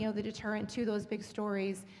the deterrent to those big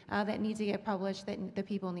stories that need to get published that the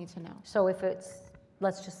people need to know. So if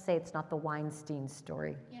let's just say it's not the Weinstein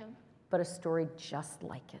story, Yeah. but a story just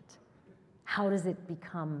like it, how does it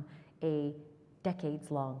become a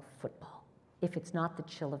decades-long football if it's not the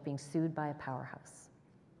chill of being sued by a powerhouse?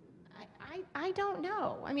 I don't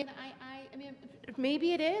know. I mean,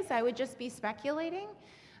 maybe it is. I would just be speculating,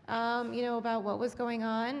 about what was going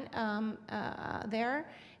on there.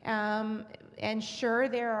 And sure,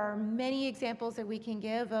 there are many examples that we can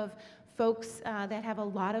give of folks that have a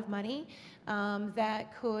lot of money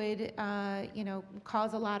that could,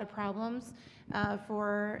 cause a lot of problems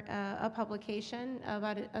for a publication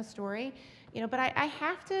about a story. But I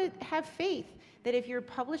have to have faith that if you're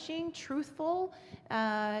publishing truthful,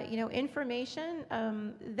 information,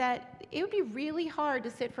 that it would be really hard to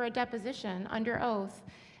sit for a deposition under oath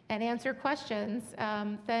and answer questions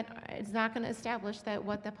that it's not going to establish that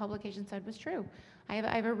what the publication said was true. I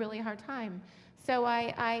have a really hard time. So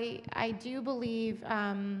I do believe,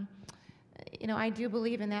 I do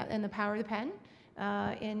believe in that, in the power of the pen.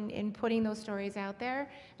 in putting those stories out there.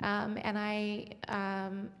 And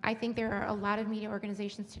I think there are a lot of media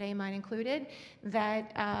organizations today, mine included,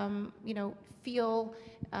 that feel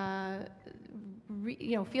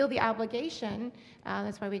feel the obligation.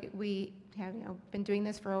 That's why we have been doing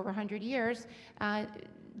this for over 100 years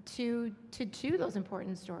to do those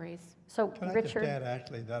important stories. So, Can Richard, I just add,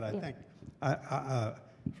 Ashleigh, that I think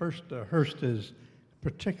first, Hearst is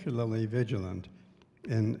particularly vigilant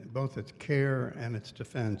in both its care and its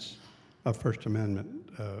defense of First Amendment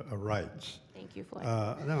rights. Thank you, Floyd.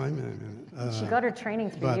 No, I mean, she got her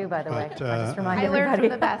training through you, by the way. but, I'll just remind I learned everybody.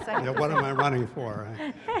 from the best. what am I running for?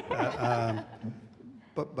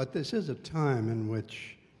 But this is a time in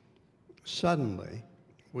which suddenly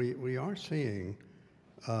we are seeing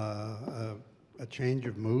a change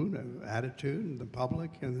of mood, of attitude in the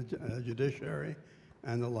public and the judiciary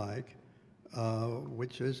and the like,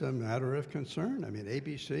 which is a matter of concern. I mean,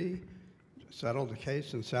 ABC settled a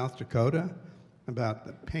case in South Dakota about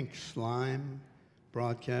the pink slime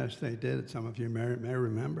broadcast they did, some of you may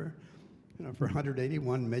remember, for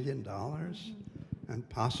 $181 million and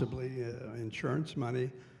possibly insurance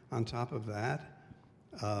money on top of that.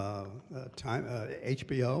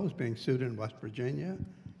 HBO is being sued in West Virginia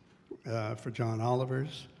for John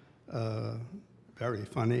Oliver's very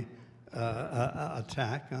funny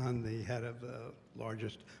attack on the head of the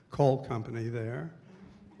largest coal company there.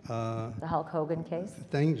 The Hulk Hogan case?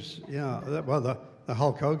 The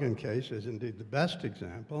Hulk Hogan case is indeed the best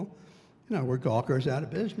example, where Gawker's out of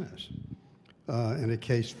business in a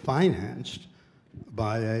case financed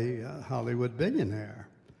by a Hollywood billionaire.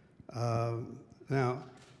 Now,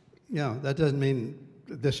 that doesn't mean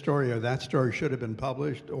this story or that story should have been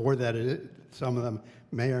published, or that some of them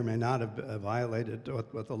may or may not have violated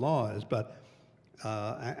what the law is. But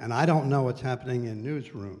and I don't know what's happening in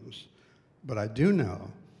newsrooms, but I do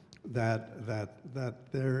know that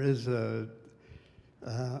there is a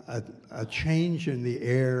change in the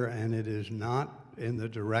air, and it is not in the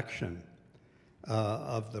direction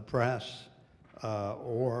of the press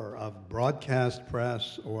or of broadcast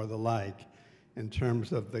press or the like, in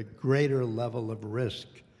terms of the greater level of risk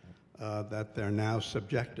that they're now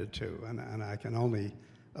subjected to. And I can only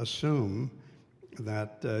assume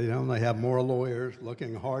that they have more lawyers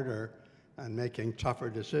looking harder and making tougher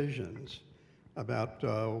decisions about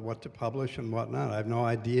what to publish and what not. I have no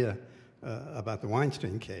idea about the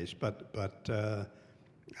Weinstein case, but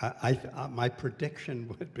my prediction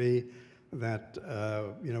would be that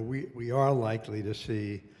we are likely to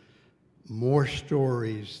see more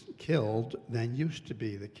stories killed than used to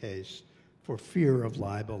be the case for fear of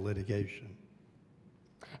libel litigation.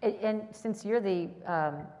 And since you're the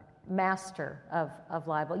master of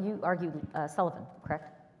libel, you argue Sullivan,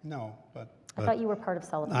 correct? No, but I thought you were part of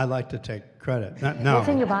Sullivan. I like to take credit. No. What's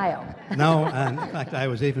in your bio? No, and in fact, I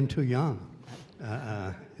was even too young.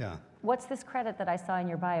 Yeah. What's this credit that I saw in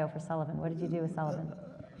your bio for Sullivan? What did you do with Sullivan?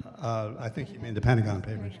 I think you mean the Pentagon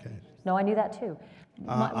Papers case. No, I knew that too.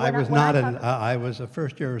 I was a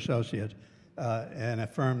first-year associate in a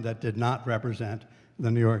firm that did not represent the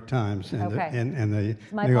New York Times in the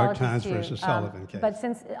New York Times versus Sullivan case. But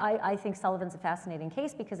since I think Sullivan's a fascinating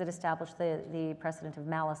case because it established the precedent of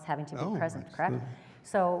malice having to be present, correct?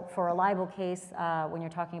 So for a libel case, when you're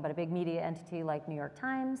talking about a big media entity like New York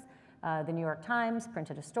Times, the New York Times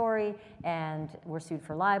printed a story and were sued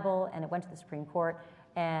for libel, and it went to the Supreme Court,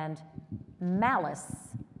 and malice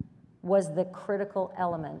was the critical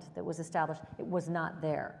element that was established. It was not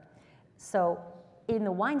there. So in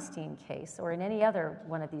the Weinstein case, or in any other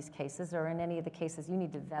one of these cases, or in any of the cases you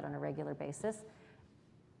need to vet on a regular basis,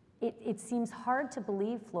 it seems hard to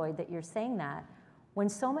believe, Floyd, that you're saying that when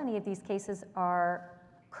so many of these cases are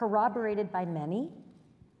corroborated by many,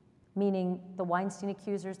 meaning the Weinstein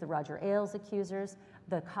accusers, the Roger Ailes accusers,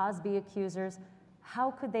 the Cosby accusers. How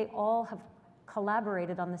could they all have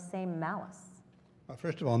collaborated on the same malice? Well,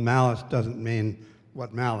 first of all, malice doesn't mean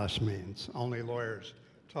what malice means. Only lawyers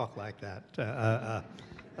talk like that.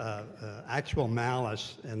 Actual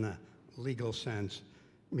malice in the legal sense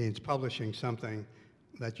means publishing something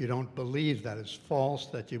that you don't believe that is false,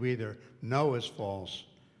 that you either know is false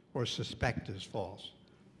or suspect is false.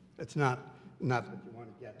 It's not that you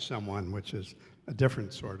want to get someone, which is a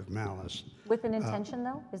different sort of malice. With an intention,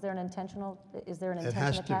 though? Is there an intention It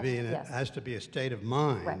has to attached? be, Yes. it has to be a state of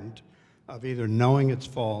mind Right. of either knowing it's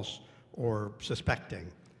false or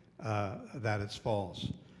suspecting that it's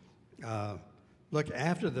false. Look,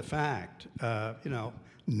 after the fact,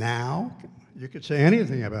 now you could say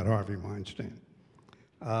anything about Harvey Weinstein.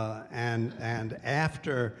 And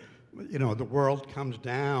after, the world comes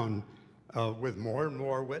down with more and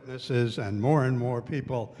more witnesses and more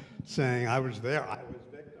people saying, I was there, I was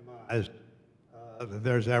victimized.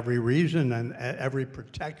 There's every reason and every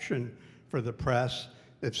protection for the press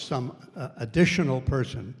if some additional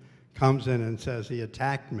person comes in and says he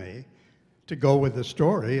attacked me, to go with the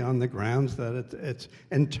story on the grounds that it's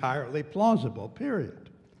entirely plausible, period.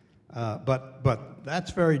 But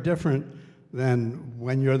that's very different than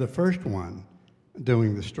when you're the first one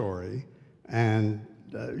doing the story, and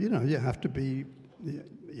you have to be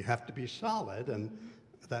solid, and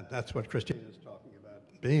that's what Kristina is talking about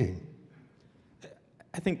being.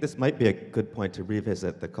 I think this might be a good point to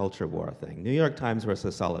revisit the culture war thing. New York Times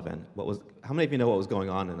versus Sullivan. How many of you know what was going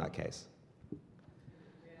on in that case?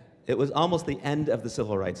 It was almost the end of the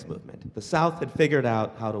civil rights movement. The South had figured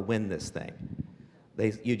out how to win this thing.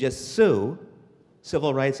 You just sue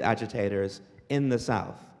civil rights agitators in the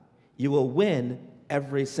South. You will win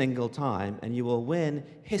every single time, and you will win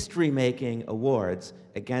history-making awards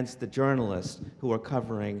against the journalists who are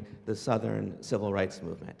covering the Southern civil rights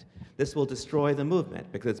movement. This will destroy the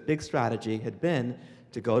movement, because its big strategy had been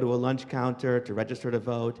to go to a lunch counter, to register to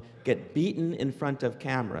vote, get beaten in front of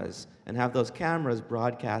cameras, and have those cameras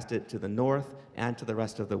broadcast it to the North and to the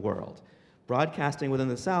rest of the world. Broadcasting within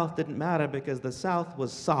the South didn't matter because the South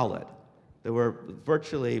was solid. There were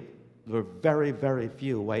very, very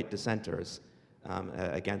few white dissenters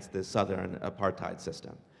against the Southern apartheid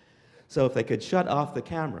system. So if they could shut off the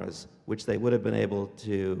cameras, which they would have been able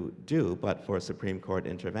to do but for Supreme Court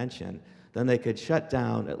intervention, then they could shut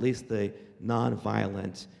down at least the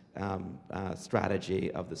nonviolent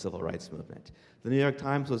strategy of the civil rights movement. The New York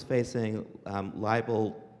Times was facing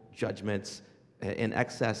libel judgments in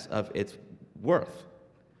excess of its worth.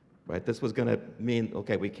 Right? This was going to mean,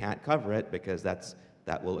 okay, we can't cover it because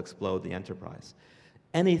that will explode the enterprise.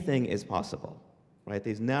 Anything is possible. Right?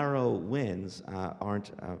 These narrow wins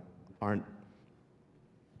aren't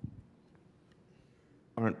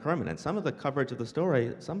permanent. Some of the coverage of the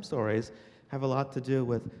story, some stories have a lot to do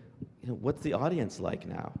with, what's the audience like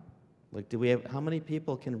now? Like, how many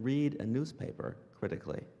people can read a newspaper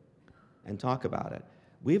critically and talk about it?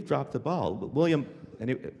 We've dropped the ball.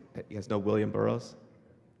 You guys know William Burroughs?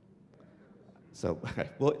 So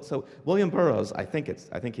William Burroughs, I think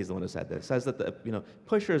he's the one who said this, says that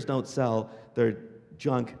pushers don't sell their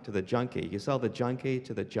junk to the junkie. You sell the junkie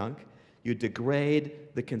to the junk. You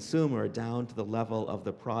degrade the consumer down to the level of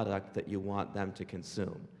the product that you want them to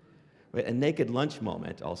consume. Right? A naked lunch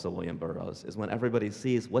moment, also William Burroughs, is when everybody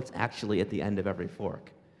sees what's actually at the end of every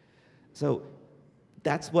fork. So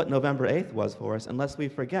that's what November 8th was for us, unless we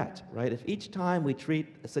forget, right? If each time we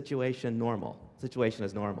treat a situation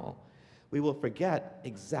as normal, we will forget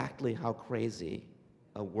exactly how crazy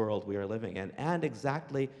a world we are living in, and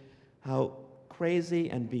exactly how crazy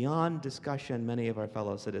and beyond discussion many of our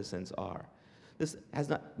fellow citizens are. This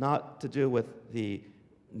has not to do with the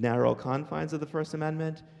narrow confines of the First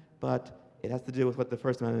Amendment, but it has to do with what the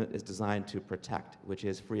First Amendment is designed to protect, which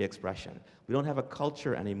is free expression. We don't have a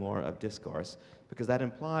culture anymore of discourse, because that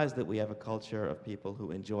implies that we have a culture of people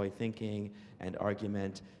who enjoy thinking and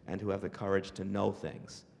argument and who have the courage to know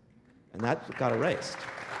things. And that got erased.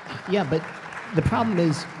 Yeah, but the problem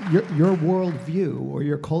is your worldview or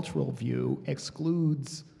your cultural view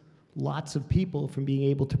excludes lots of people from being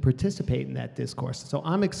able to participate in that discourse. So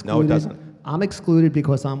I'm excluded. No, it doesn't. I'm excluded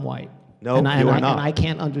because I'm white. No, you are not. And I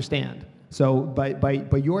can't understand. So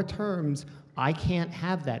by your terms, I can't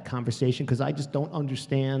have that conversation because I just don't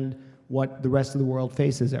understand what the rest of the world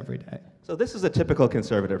faces every day. So this is a typical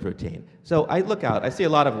conservative routine. So I look out, I see a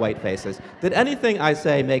lot of white faces. Did anything I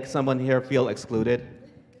say make someone here feel excluded?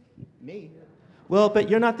 Me? Well, but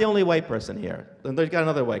you're not the only white person here. And there's got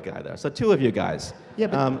another white guy there. So two of you guys. Yeah,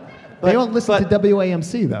 but they don't listen to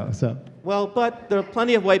WAMC though, so. Well, but there are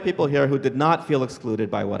plenty of white people here who did not feel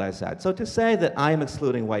excluded by what I said. So to say that I'm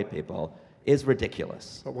excluding white people is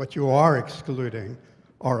ridiculous. But what you are excluding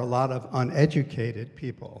are a lot of uneducated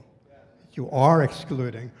people. You are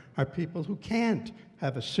excluding are people who can't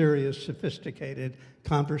have a serious, sophisticated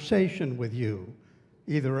conversation with you,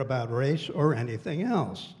 either about race or anything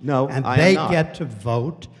else. No, and I am they not. get to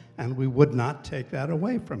vote, and we would not take that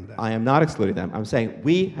away from them. I am not excluding them. I'm saying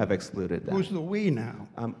we have excluded them. Who's the we now?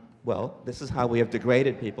 Well, this is how we have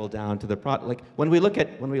degraded people down to the like when we look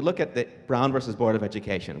at the Brown versus Board of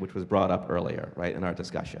Education, which was brought up earlier, right, in our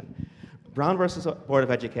discussion. Brown versus Board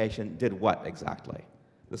of Education did what exactly?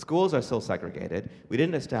 The schools are still segregated. We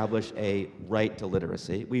didn't establish a right to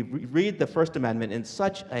literacy. We read the First Amendment in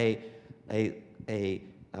such a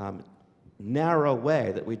narrow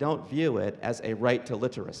way that we don't view it as a right to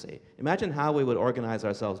literacy. Imagine how we would organize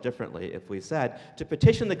ourselves differently if we said, to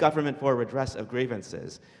petition the government for redress of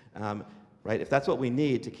grievances, right? If that's what we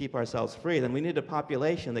need to keep ourselves free, then we need a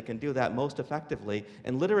population that can do that most effectively.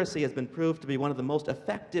 And literacy has been proved to be one of the most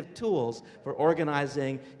effective tools for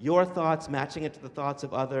organizing your thoughts, matching it to the thoughts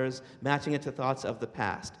of others, matching it to thoughts of the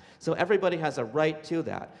past. So everybody has a right to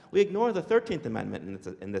that. We ignore the 13th Amendment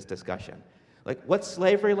in this discussion. Like, what's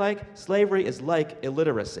slavery like? Slavery is like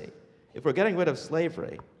illiteracy. If we're getting rid of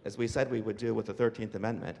slavery, as we said we would do with the 13th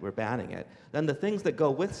Amendment, we're banning it, then the things that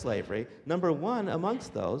go with slavery, number one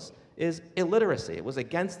amongst those is illiteracy. It was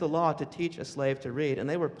against the law to teach a slave to read, and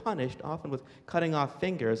they were punished often with cutting off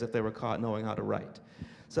fingers if they were caught knowing how to write.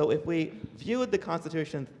 So if we viewed the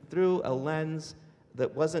Constitution through a lens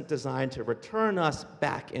that wasn't designed to return us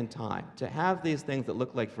back in time, to have these things that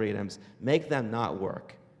look like freedoms, make them not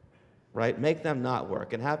work, right? Make them not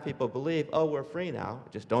work and have people believe, oh, we're free now,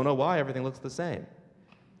 just don't know why everything looks the same,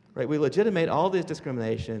 right? We legitimate all these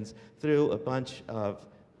discriminations through a bunch of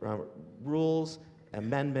rules,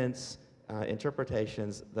 amendments,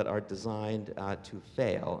 interpretations that are designed to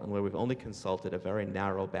fail and where we've only consulted a very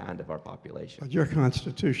narrow band of our population. But your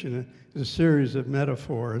Constitution is a series of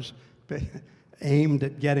metaphors aimed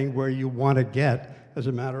at getting where you want to get as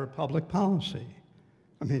a matter of public policy.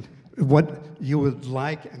 I mean, what you would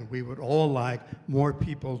like, and we would all like, more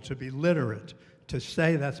people to be literate. To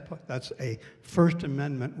say that's a First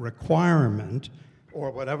Amendment requirement, or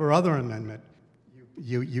whatever other amendment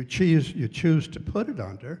you choose to put it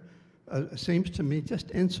under, seems to me just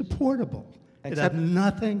insupportable. It had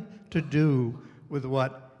nothing to do with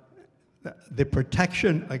what the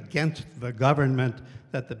protection against the government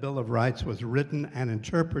that the Bill of Rights was written and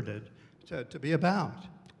interpreted to be about.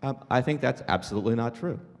 I think that's absolutely not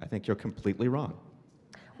true. I think you're completely wrong.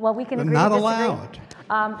 Well, we can They're agree not to disagree.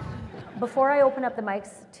 allowed. Before I open up the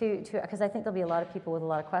mics because I think there'll be a lot of people with a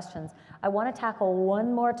lot of questions, I want to tackle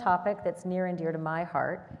one more topic that's near and dear to my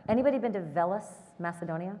heart. Anybody been to Veles,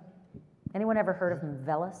 Macedonia? Anyone ever heard of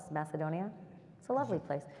Veles, Macedonia? It's a lovely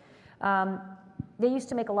place. They used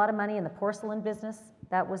to make a lot of money in the porcelain business.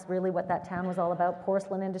 That was really what that town was all about,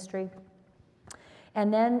 porcelain industry.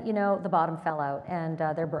 And then, you know, the bottom fell out and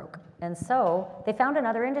they're broke. And so they found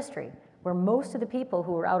another industry where most of the people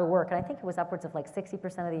who were out of work, and I think it was upwards of like 60%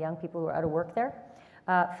 of the young people who were out of work there,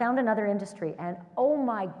 found another industry. And oh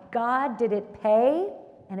my God, did it pay?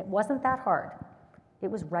 And it wasn't that hard.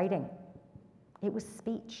 It was writing. It was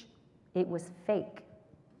speech. It was fake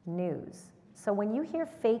news. So when you hear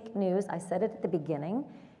fake news, I said it at the beginning,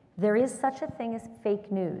 there is such a thing as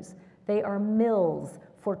fake news. They are mills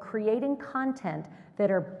for creating content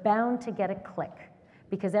that are bound to get a click.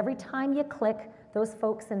 Because every time you click, those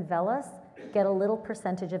folks in Veles get a little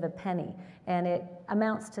percentage of a penny. And it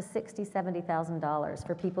amounts to $60,000, $70,000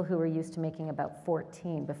 for people who were used to making about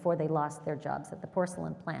 14 before they lost their jobs at the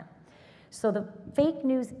porcelain plant. So the fake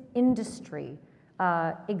news industry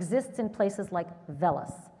exists in places like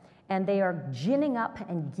Veles. And they are ginning up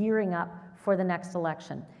and gearing up for the next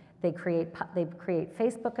election. They create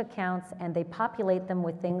Facebook accounts and they populate them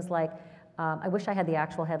with things like, I wish I had the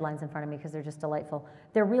actual headlines in front of me because they're just delightful.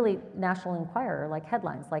 They're really National Enquirer-like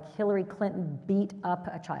headlines, like Hillary Clinton beat up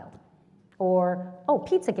a child. Or, oh,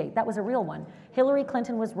 Pizzagate, that was a real one. Hillary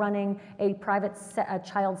Clinton was running a private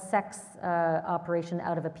child sex operation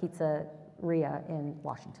out of a pizzeria in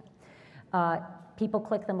Washington. People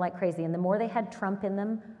clicked them like crazy, and the more they had Trump in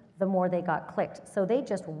them, the more they got clicked. So they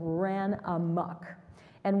just ran amok.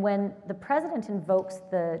 And when the president invokes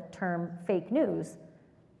the term fake news,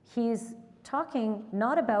 he's talking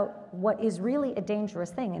not about what is really a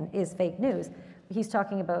dangerous thing and is fake news. He's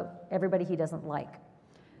talking about everybody he doesn't like.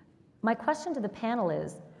 My question to the panel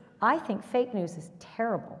is, I think fake news is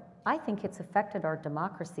terrible. I think it's affected our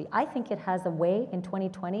democracy. I think it has a way in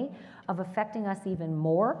 2020 of affecting us even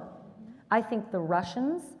more. I think the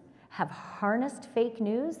Russians have harnessed fake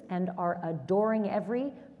news and are adoring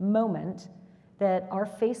every moment that our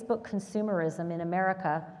Facebook consumerism in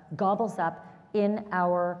America gobbles up in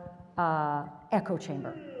our echo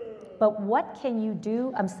chamber. But what can you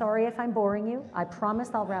do? I'm sorry if I'm boring you. I promise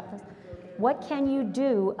I'll wrap this. What can you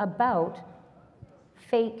do about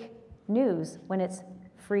fake news when it's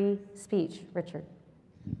free speech? Richard?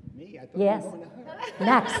 Me? I thought yes. you were going to her.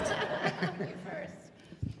 Next. You first.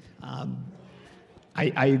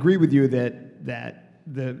 I agree with you that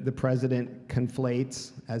the president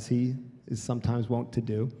conflates, as he is sometimes wont to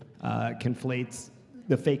do, conflates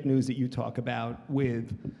the fake news that you talk about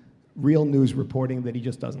with real news reporting that he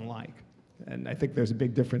just doesn't like. And I think there's a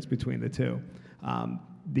big difference between the two. And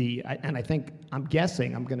I think, I'm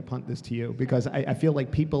guessing, I'm going to punt this to you, because I feel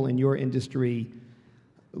like people in your industry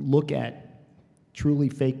look at truly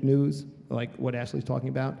fake news, like what Ashleigh's talking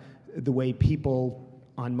about, the way people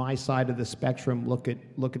on my side of the spectrum look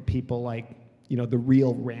at people like, you know, the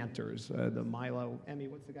real ranters, the Milo, Emmy,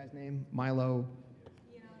 what's the guy's name? Milo,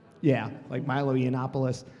 yeah, like Milo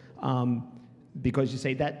Yiannopoulos, because you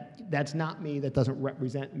say that's not me, that doesn't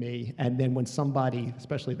represent me, and then when somebody,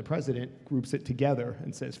 especially the president, groups it together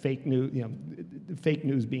and says fake news, you know, fake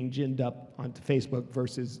news being ginned up onto Facebook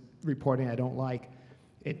versus reporting I don't like,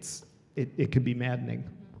 it could be maddening.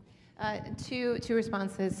 Two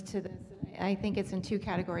responses to this. I think it's in two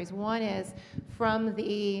categories. One is from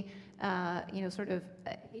the you know, sort of,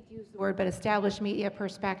 I hate to use the word, but established media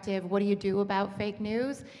perspective, what do you do about fake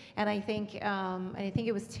news? And I think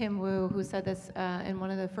it was Tim Wu who said this in one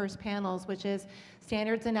of the first panels, which is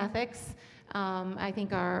standards and ethics, I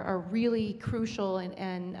think are really crucial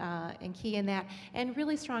and key in that, and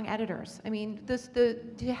really strong editors. I mean,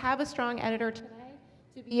 to have a strong editor today,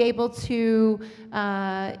 to be able to,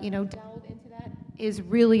 you know, delve into that is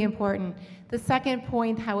really important. The second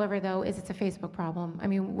point, however, though, is it's a Facebook problem. I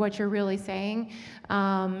mean, what you're really saying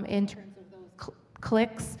in terms of those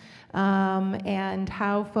clicks and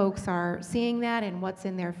how folks are seeing that and what's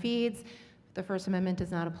in their feeds. The First Amendment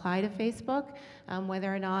does not apply to Facebook.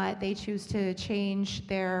 Whether or not they choose to change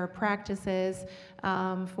their practices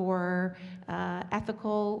for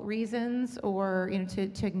ethical reasons or, you know,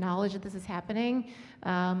 to acknowledge that this is happening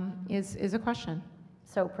is a question.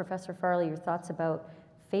 So, Professor Farley, your thoughts about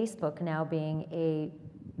Facebook now being a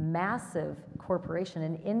massive corporation,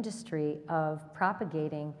 an industry of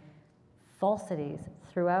propagating falsities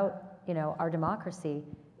throughout, you know, our democracy.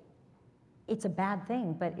 It's a bad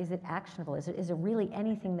thing, but is it actionable? Is it really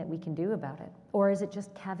anything that we can do about it? Or is it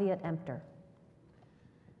just caveat emptor?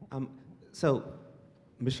 So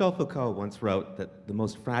Michel Foucault once wrote that the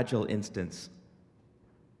most fragile instant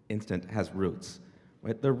has roots.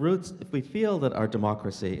 Right? The roots, if we feel that our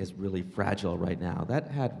democracy is really fragile right now, that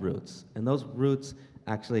had roots. And those roots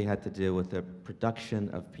actually had to do with the production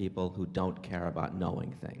of people who don't care about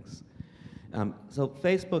knowing things. So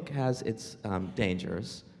Facebook has its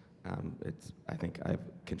dangers. I think I've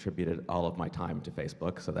contributed all of my time to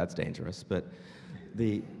Facebook, so that's dangerous. But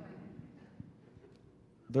there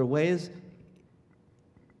are ways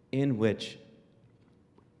in which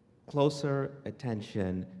closer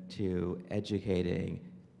attention to educating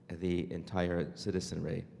the entire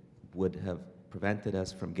citizenry would have prevented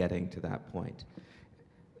us from getting to that point.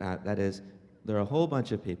 That is, there are a whole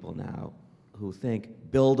bunch of people now who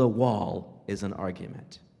think build a wall is an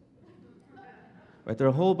argument. Right? There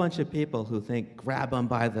are a whole bunch of people who think grab them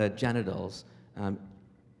by the genitals. I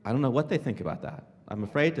don't know what they think about that. I'm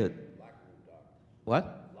afraid to...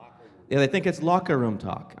 What? Yeah, they think it's locker room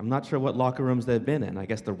talk. I'm not sure what locker rooms they've been in. I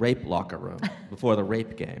guess the rape locker room before the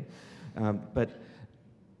rape game. But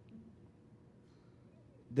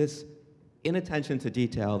this inattention to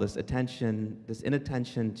detail, this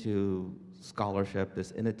inattention to scholarship,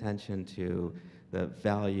 this inattention to the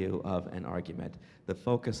value of an argument, the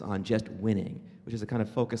focus on just winning, which is a kind of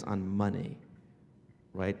focus on money,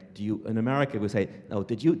 right? In America, we say, oh,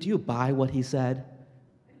 do you buy what he said?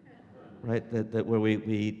 Right, where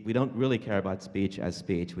we don't really care about speech as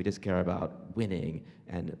speech, we just care about winning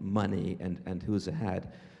and money and who's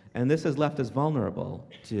ahead. And this has left us vulnerable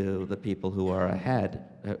to the people who are ahead,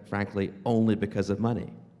 frankly, only because of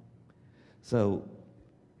money. So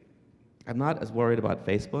I'm not as worried about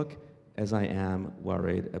Facebook as I am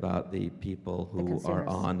worried about the people who are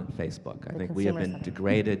on Facebook. I think we have been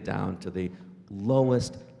degraded down to the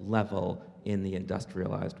lowest level in the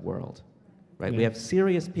industrialized world. Right? Yeah. We have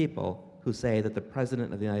serious people who say that the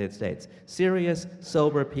President of the United States, serious,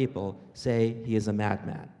 sober people, say he is a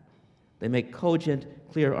madman. They make cogent,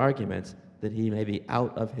 clear arguments that he may be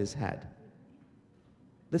out of his head.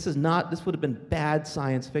 This would have been bad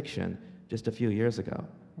science fiction just a few years ago.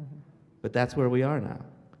 Mm-hmm. But that's where we are now.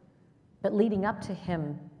 But leading up to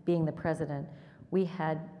him being the president, we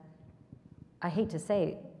had, I hate to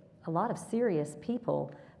say, a lot of serious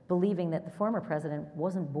people believing that the former president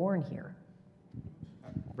wasn't born here.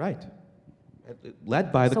 Right.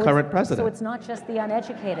 Led by the current president. So it's not just the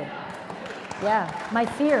uneducated. Yeah. My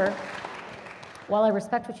fear, while I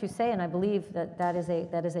respect what you say, and I believe that is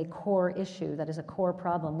a core issue, that is a core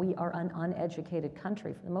problem. We are an uneducated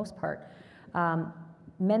country for the most part.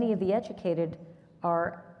 Many of the educated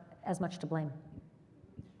are as much to blame.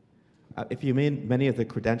 If you mean many of the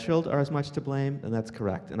credentialed are as much to blame, then that's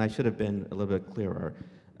correct. And I should have been a little bit clearer.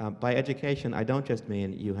 By education, I don't just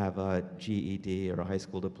mean you have a GED or a high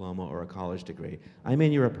school diploma or a college degree. I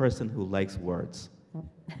mean you're a person who likes words.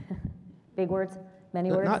 Big words?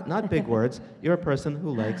 Many words? Not big words. You're a person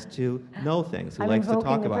who likes to know things, who likes to talk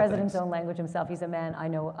about things. I'm invoking the president's own language himself. He's a man. I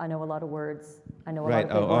know a lot of words. I know a Right.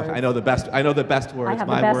 lot of big words. I know the best. I know the best words. have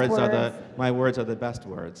the best words. My words are the best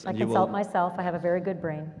words. I and you consult will, myself. I have a very good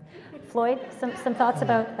brain. Floyd, some thoughts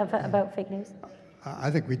about fake news?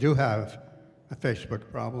 I think we do have a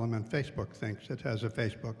Facebook problem, and Facebook thinks it has a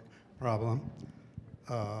Facebook problem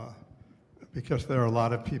because there are a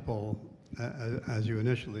lot of people, as you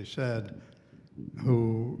initially said,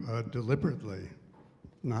 who deliberately,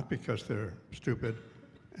 not because they're stupid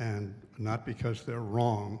and not because they're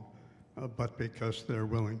wrong, but because they're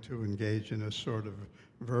willing to engage in a sort of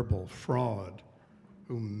verbal fraud,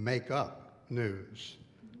 who make up news,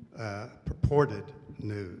 purported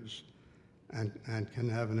news, and can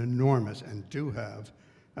have an enormous, and do have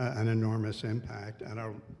an enormous impact, and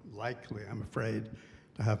are likely, I'm afraid,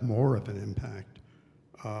 to have more of an impact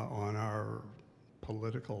on our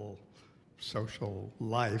political, social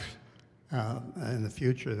life in the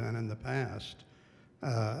future than in the past.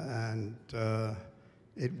 And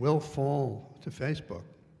it will fall to Facebook,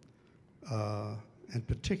 in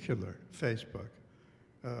particular Facebook,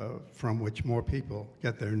 from which more people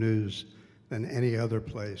get their news than any other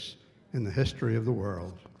place in the history of the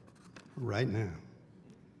world right now.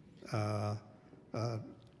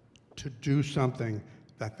 To do something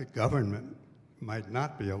that the government might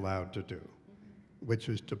not be allowed to do, which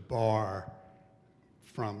is to bar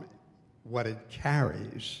from what it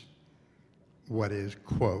carries what is,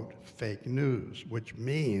 quote, fake news, which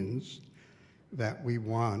means that we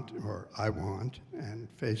want, or I want, and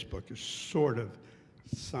Facebook is sort of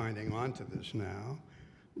signing on to this now,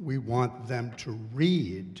 we want them to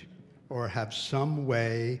read or have some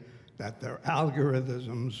way that their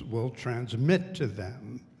algorithms will transmit to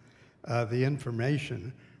them the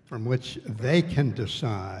information from which they can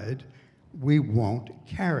decide we won't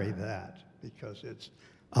carry that because it's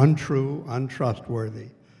untrue, untrustworthy,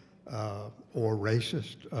 or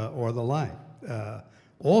racist, or the like.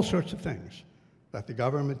 All sorts of things that the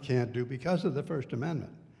government can't do because of the First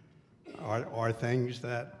Amendment are things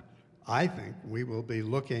that I think we will be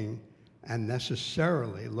looking, and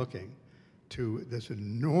necessarily looking, to this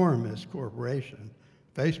enormous corporation,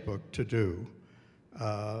 Facebook, to do.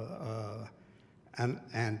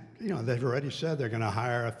 And you know, they've already said they're going to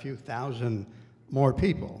hire a few thousand more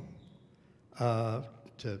people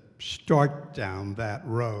to start down that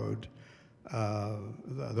road.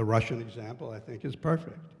 The Russian example, I think, is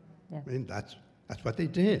perfect. Yeah. I mean, that's what they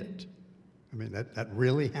did. I mean, that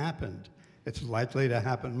really happened. It's likely to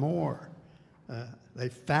happen more. They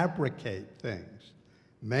fabricate things,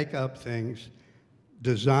 make up things,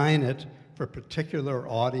 design it for particular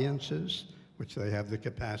audiences, which they have the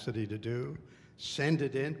capacity to do, send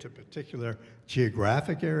it into particular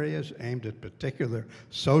geographic areas aimed at particular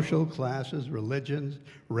social classes, religions,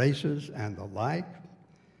 races, and the like,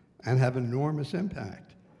 and have enormous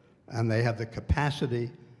impact. And they have the capacity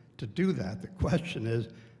to do that. The question is,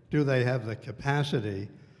 do they have the capacity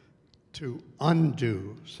to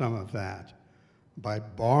undo some of that by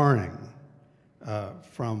barring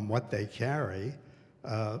from what they carry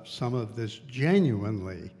some of this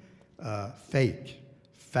genuinely fake,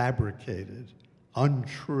 fabricated,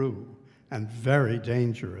 untrue, and very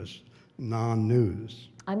dangerous non-news?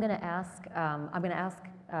 I'm going to ask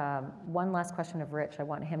one last question of Rich. I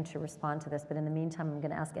want him to respond to this, but in the meantime, I'm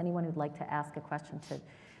going to ask anyone who'd like to ask a question to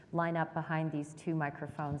line up behind these two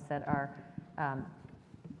microphones that are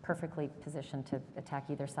perfectly positioned to attack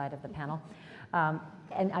either side of the panel.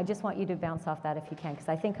 And I just want you to bounce off that if you can, because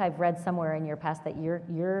I think I've read somewhere in your past that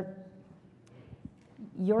you're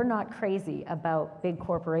not crazy about big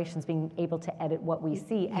corporations being able to edit what we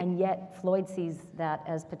see, and yet Floyd sees that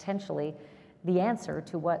as potentially the answer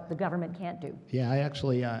to what the government can't do. Yeah, I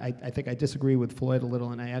actually, I think I disagree with Floyd a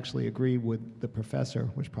little, and I actually agree with the professor,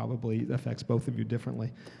 which probably affects both of you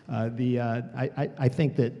differently. I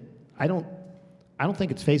think that I don't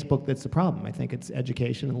think it's Facebook that's the problem. I think it's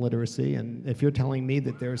education and literacy. And if you're telling me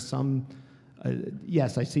that there's some,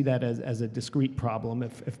 yes, I see that as a discrete problem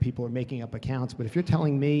if people are making up accounts. But if you're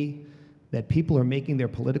telling me that people are making their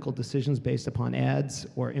political decisions based upon ads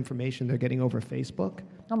or information they're getting over Facebook.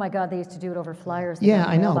 Oh my God, they used to do it over flyers. Yeah,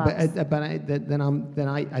 I know, but I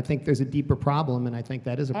think there's a deeper problem, and I think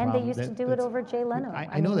that is a problem. And they used to do it over Jay Leno.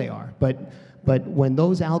 I know they are, but when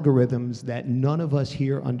those algorithms that none of us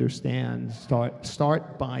here understand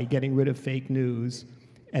start by getting rid of fake news,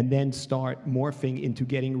 and then start morphing into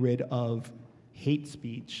getting rid of hate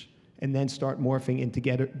speech, and then start morphing into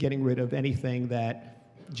getting rid of anything that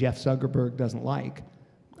Jeff Zuckerberg doesn't like,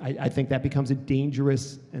 I think that becomes a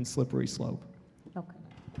dangerous and slippery slope. Okay.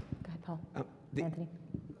 Go ahead, Paul. Anthony.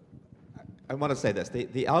 I want to say this.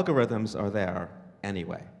 The algorithms are there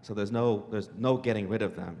anyway, so there's no getting rid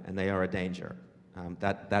of them, and they are a danger.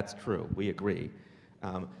 That's true. We agree.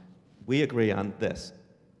 We agree on this.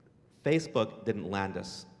 Facebook didn't land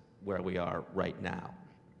us where we are right now.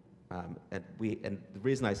 And the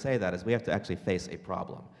reason I say that is we have to actually face a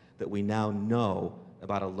problem that we now know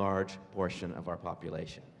about a large portion of our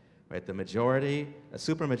population. Right? A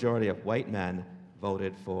supermajority of white men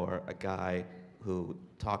voted for a guy who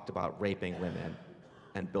talked about raping women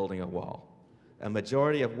and building a wall. A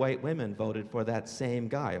majority of white women voted for that same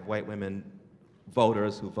guy, of white women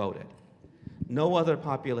voters who voted. No other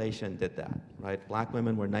population did that, right? Black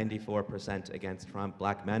women were 94% against Trump.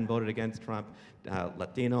 Black men voted against Trump.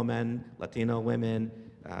 Latino men, Latino women,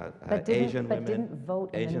 Asian women. But didn't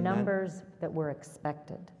vote in the numbers that were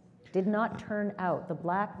expected. Did not turn out. The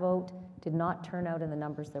black vote did not turn out in the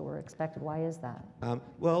numbers that were expected. Why is that?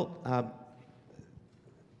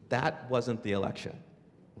 That wasn't the election,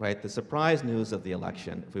 right? The surprise news of the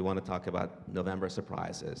election, if we want to talk about November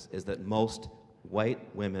surprises, is that most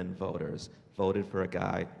white women voters voted for a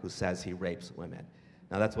guy who says he rapes women.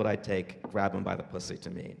 Now that's what I take grab him by the pussy to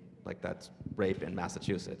mean. Like that's rape in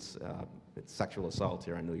Massachusetts. It's sexual assault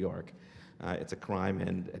here in New York. It's a crime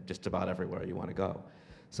in just about everywhere you want to go.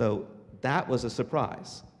 So that was a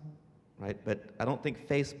surprise, right? But I don't think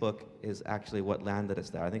Facebook is actually what landed us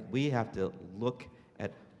there. I think we have to look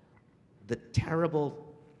at the terrible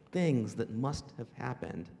things that must have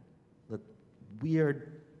happened, the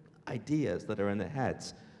weird ideas that are in the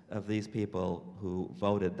heads of these people who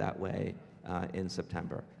voted that way in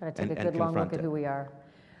September. Gotta take a good long look at who we are.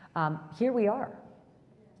 Here we are.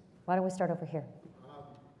 Why don't we start over here?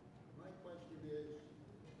 My question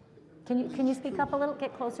is... Can you speak up a little?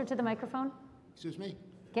 Get closer to the microphone? Excuse me?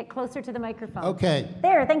 Get closer to the microphone. Okay.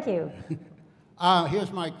 There, thank you.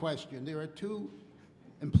 Here's my question. There are two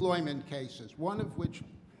employment cases, one of which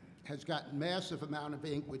has gotten massive amount of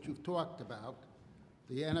ink, which you've talked about,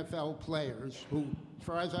 the NFL players who, as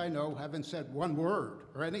far as I know, haven't said one word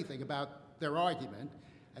or anything about their argument,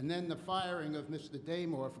 and then the firing of Mr.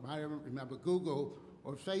 Damore from, I don't remember, Google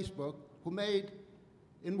or Facebook, who made,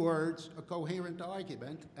 in words, a coherent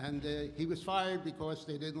argument, and he was fired because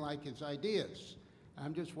they didn't like his ideas.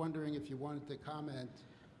 I'm just wondering if you wanted to comment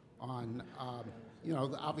on,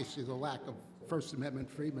 obviously the lack of First Amendment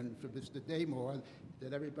freedom for Mr. Damore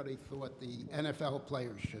that everybody thought the NFL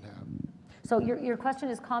players should have. So your question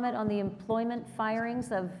is comment on the employment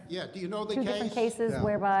firings of do you know the two case? different cases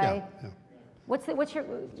whereby... What's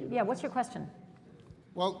your question?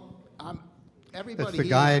 Well, everybody It's the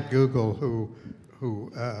guy at Google who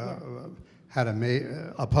had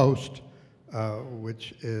a post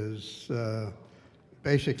which is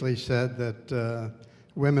basically said that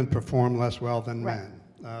women perform less well than men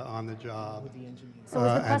on the job. So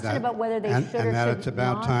is the question about whether they should or should not? And that it's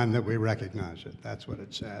about time that we recognize it. That's what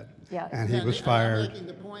it said. Yeah. And he was fired. I'm making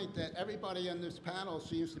the point that everybody on this panel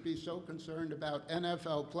seems to be so concerned about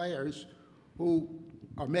NFL players who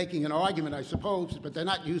are making an argument, I suppose, but they're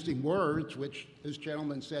not using words, which this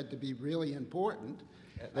gentleman said to be really important.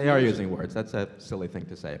 They are using words. That's a silly thing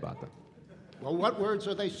to say about them. Well, what words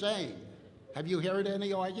are they saying? Have you heard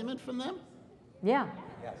any argument from them? Yeah.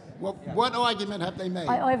 Well, what argument have they made?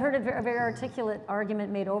 I've heard a very articulate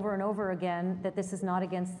argument made over and over again that this is not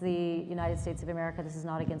against the United States of America, this is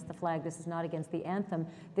not against the flag, this is not against the anthem.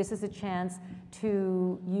 This is a chance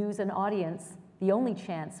to use an audience, the only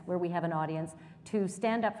chance where we have an audience, to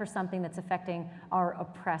stand up for something that's affecting our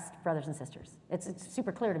oppressed brothers and sisters. It's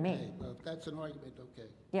super clear to me. Okay, well, if that's an argument, okay.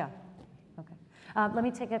 Yeah, okay. Let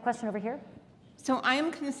me take a question over here. So I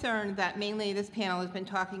am concerned that mainly this panel has been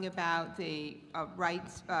talking about the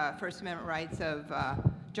rights, First Amendment rights of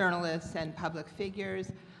journalists and public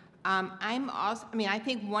figures. I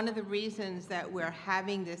think one of the reasons that we're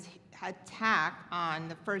having this attack on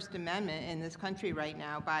the First Amendment in this country right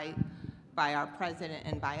now by our president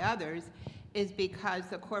and by others is because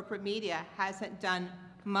the corporate media hasn't done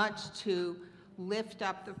much to lift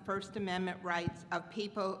up the First Amendment rights of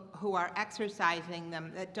people who are exercising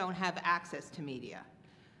them that don't have access to media.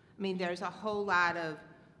 I mean, there's a whole lot of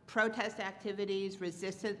protest activities,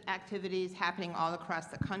 resistance activities happening all across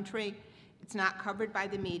the country. It's not covered by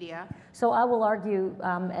the media. So I will argue,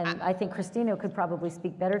 and I think Kristina could probably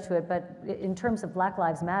speak better to it, but in terms of Black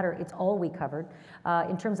Lives Matter, it's all we covered.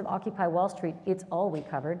 In terms of Occupy Wall Street, it's all we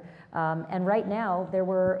covered. And right now, there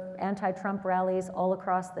were anti-Trump rallies all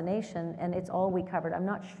across the nation, and it's all we covered. I'm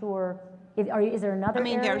not sure, is there another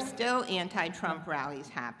area? There's still anti-Trump rallies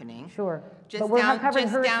happening. Sure, Just but we're down- covering,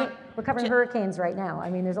 just down- we're covering hurricanes right now. I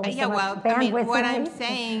mean, there's only so much what bandwidth. I'm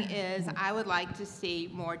saying is I would like to see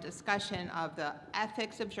more discussion of the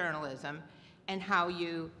ethics of journalism and how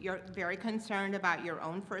you're very concerned about your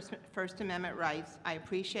own First Amendment rights. I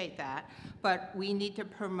appreciate that. But we need to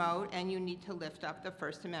promote and you need to lift up the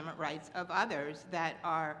First Amendment rights of others that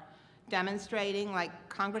are demonstrating, like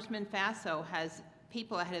Congressman Faso has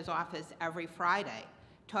people at his office every Friday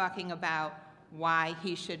talking about why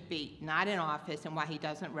he should be not in office and why he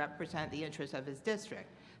doesn't represent the interests of his district.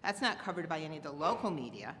 That's not covered by any of the local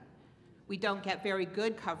media. We don't get very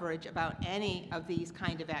good coverage about any of these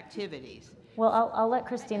kind of activities. Well, I'll let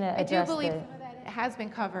Kristina I do address believe the... that it has been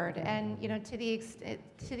covered, and to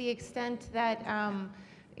the extent that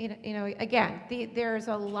again, there's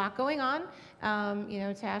a lot going on.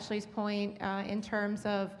 To Ashleigh's point, in terms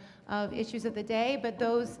of issues of the day, but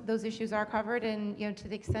those issues are covered, and to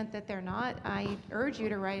the extent that they're not, I urge you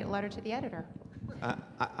to write a letter to the editor.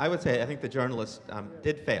 I would say I think the journalists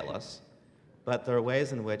did fail us, but there are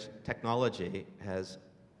ways in which technology has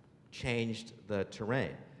changed the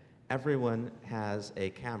terrain. Everyone has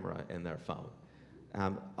a camera in their phone.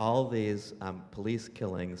 All these police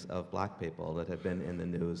killings of black people that have been in the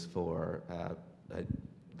news for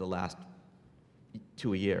the last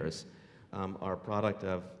 2 years are a product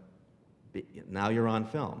of, now you're on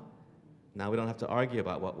film. Now we don't have to argue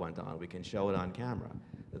about what went on. We can show it on camera.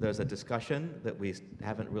 There's a discussion that we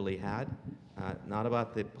haven't really had, not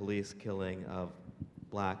about the police killing of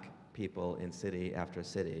black people in city after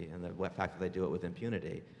city and the fact that they do it with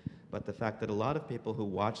impunity, but the fact that a lot of people who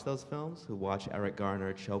watch those films, who watch Eric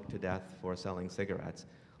Garner choked to death for selling cigarettes,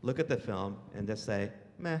 look at the film and just say,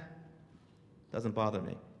 meh, doesn't bother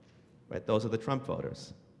me. Right? Those are the Trump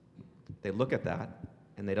voters. They look at that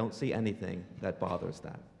and they don't see anything that bothers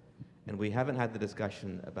them. And we haven't had the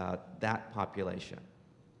discussion about that population,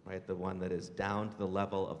 right? The one that is down to the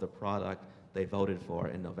level of the product they voted for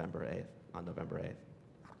on November 8th.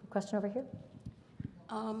 Question over here.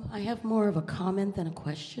 I have more of a comment than a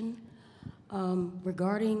question.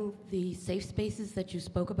 Regarding the safe spaces that you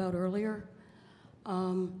spoke about earlier,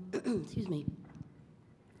 excuse me.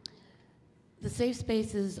 The safe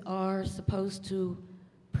spaces are supposed to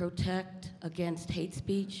protect against hate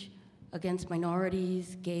speech, against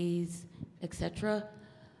minorities, gays, etc.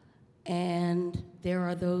 And there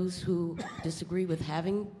are those who disagree with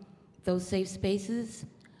having those safe spaces,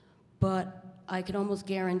 but I can almost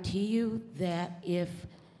guarantee you that if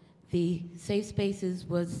the safe spaces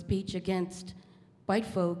was speech against white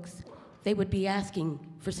folks, they would be asking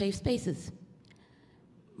for safe spaces.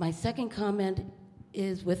 My second comment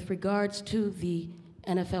is with regards to the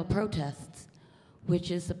NFL protests,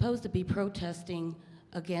 which is supposed to be protesting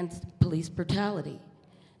against police brutality.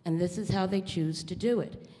 And this is how they choose to do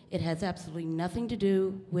it. It has absolutely nothing to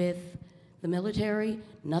do with the military,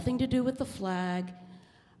 nothing to do with the flag.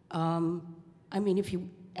 I mean, if you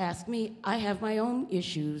ask me, I have my own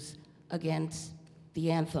issues against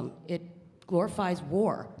the anthem. It glorifies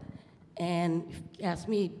war. And if you ask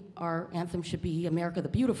me, our anthem should be America the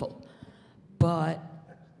Beautiful. But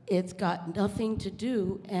it's got nothing to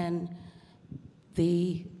do, and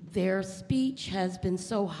their speech has been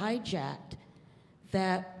so hijacked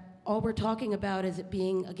that all we're talking about is it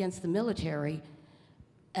being against the military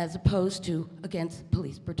as opposed to against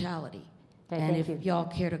police brutality. Okay, and thank if you. y'all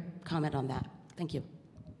care to comment on that. Thank you.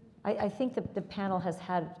 I think the panel has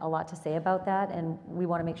had a lot to say about that, and we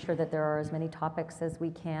want to make sure that there are as many topics as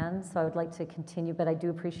we can. So I would like to continue, but I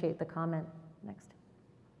do appreciate the comment. Next.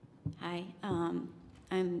 Hi.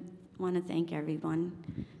 I want to thank everyone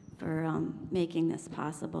for making this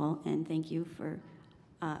possible, and thank you for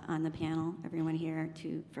on the panel, everyone here,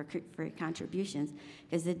 for your contributions,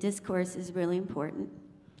 because the discourse is really important.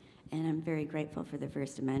 And I'm very grateful for the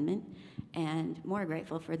First Amendment, and more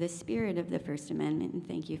grateful for the spirit of the First Amendment, and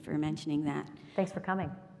thank you for mentioning that. Thanks for coming.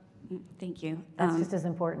 Thank you. That's just as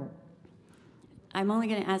important. I'm only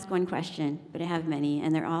going to ask one question, but I have many,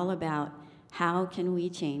 and they're all about how can we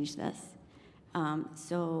change this?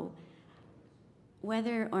 So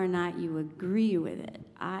whether or not you agree with it,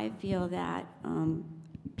 I feel that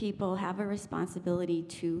people have a responsibility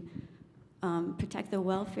to protect the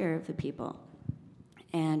welfare of the people.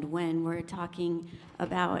 And when we're talking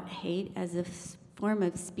about hate as a form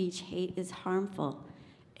of speech, hate is harmful.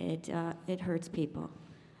 It hurts people.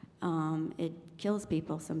 It kills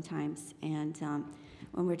people sometimes. And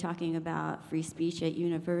when we're talking about free speech at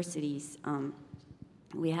universities,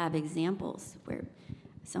 we have examples where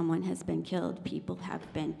someone has been killed, people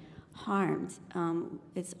have been harmed.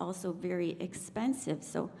 It's also very expensive,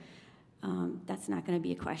 so that's not going to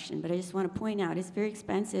be a question. But I just want to point out it's very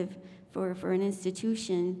expensive for an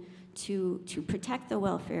institution to protect the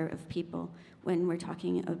welfare of people when we're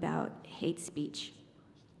talking about hate speech.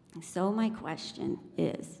 So my question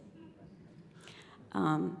is,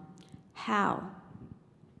 how,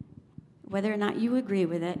 whether or not you agree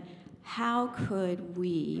with it, how could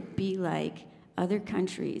we be like other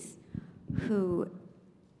countries who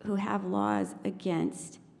have laws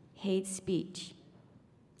against hate speech?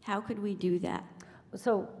 How could we do that?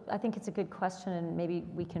 So I think it's a good question, and maybe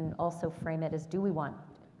we can also frame it as, do we want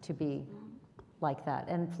to be like that?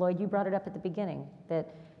 And Floyd, you brought it up at the beginning,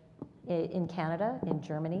 that in Canada, in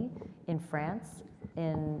Germany, in France,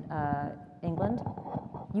 in England,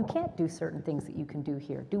 you can't do certain things that you can do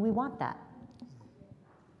here. Do we want that?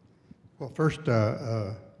 Well, first,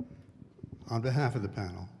 on behalf of the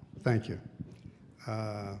panel, thank you.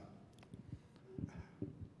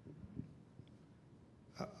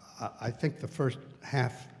 I think the first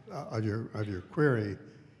half of your query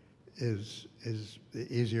is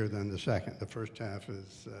easier than the second. The first half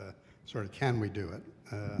is sort of, can we do it?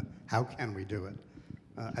 How can we do it?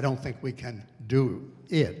 I don't think we can do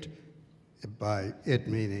it, by it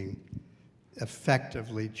meaning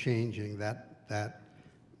effectively changing that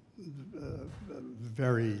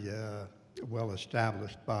very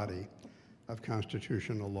well-established body of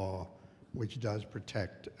constitutional law which does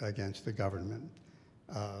protect against the government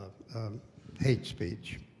hate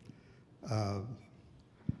speech.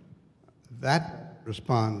 That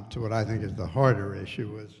respond to what I think is the harder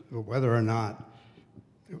issue, is whether or not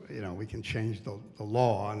we can change the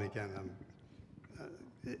law. And again,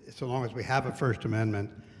 so long as we have a First Amendment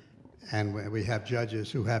and we have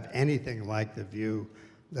judges who have anything like the view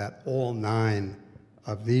that all 9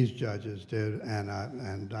 of these judges did, and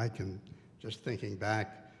I can, just thinking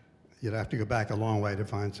back, you'd have to go back a long way to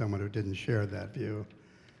find someone who didn't share that view.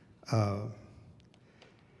 I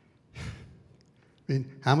mean,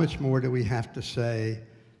 how much more do we have to say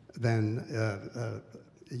than,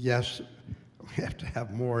 yes, we have to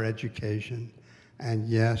have more education, and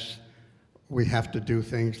yes, we have to do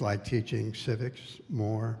things like teaching civics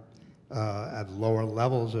more at lower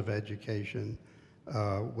levels of education,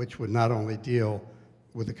 which would not only deal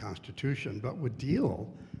with the Constitution, but would deal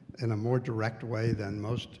in a more direct way than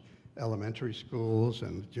most elementary schools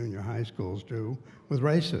and junior high schools do with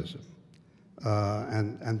racism.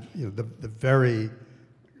 And the very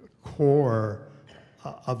core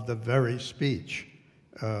of the very speech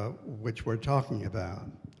which we're talking about.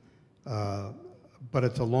 But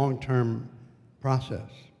it's a long-term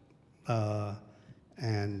process.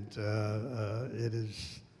 And it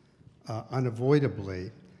is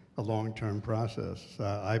unavoidably a long-term process.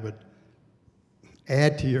 I would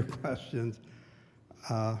add to your questions,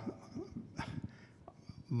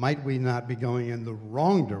 might we not be going in the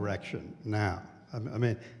wrong direction now? I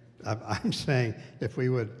mean, I'm saying if we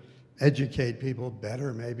would educate people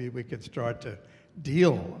better, maybe we could start to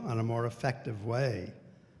deal in a more effective way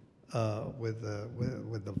with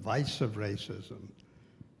the vice of racism.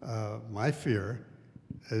 My fear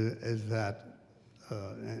is that,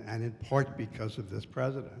 and in part because of this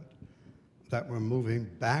president, that we're moving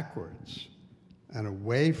backwards and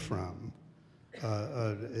away from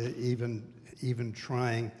even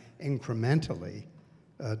trying incrementally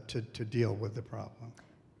to deal with the problem.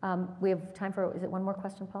 We have time for, is it one more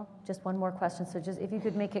question, Paul? Just one more question. So just if you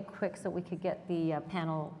could make it quick so we could get the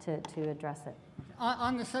panel to address it.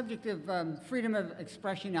 On the subject of freedom of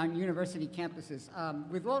expression on university campuses,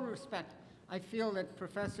 with all respect, I feel that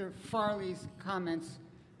Professor Farley's comments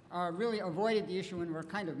really avoided the issue and were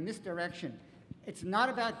kind of misdirection. It's not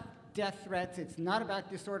about death threats. It's not about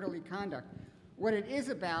disorderly conduct. What it is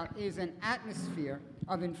about is an atmosphere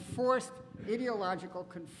of enforced ideological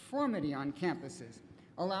conformity on campuses,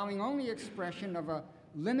 allowing only expression of a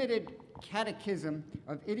limited catechism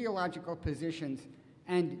of ideological positions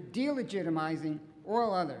and delegitimizing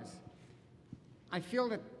all others. I feel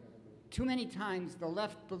that too many times the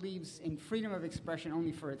left believes in freedom of expression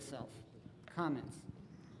only for itself. Comments?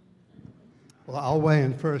 Well, I'll weigh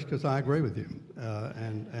in first because I agree with you.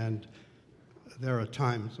 And there are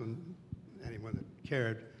times when anyone that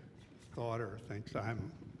cared thought or thinks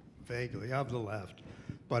I'm vaguely of the left.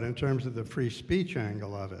 But in terms of the free speech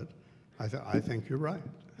angle of it, I think you're right.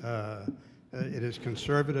 It is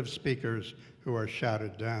conservative speakers who are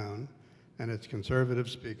shouted down, and it's conservative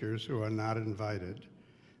speakers who are not invited,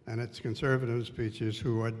 and it's conservative speakers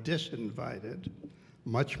who are disinvited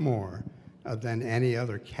much more than any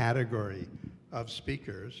other category of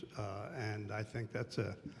speakers, and I think that's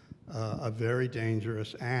a very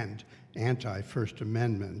dangerous and anti-First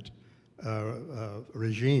Amendment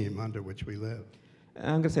regime under which we live. I'm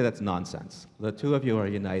going to say that's nonsense. The two of you are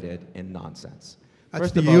united in nonsense.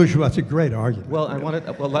 That's the usual. That's a great argument. Well, I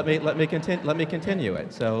wanted. Well, let me continue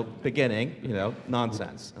it. So, beginning,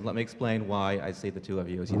 nonsense, and let me explain why I see the two of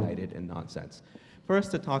you as united in nonsense.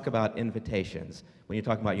 First, to talk about invitations, when you're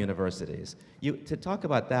talking about universities. To talk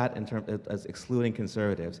about that in terms as excluding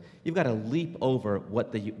conservatives, you've got to leap over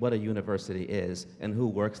what a university is and who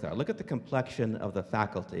works there. Look at the complexion of the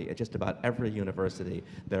faculty at just about every university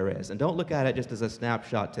there is. And don't look at it just as a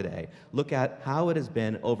snapshot today. Look at how it has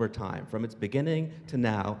been over time, from its beginning to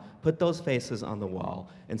now. Put those faces on the wall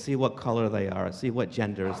and see what color they are, see what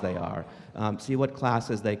genders they are, see what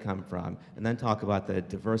classes they come from, and then talk about the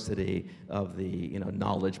diversity of the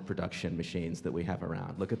knowledge production machines that we have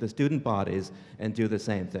around. Look at the student bodies and do the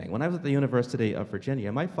same thing. When I was at the University of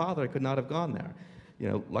Virginia, my father could not have gone there.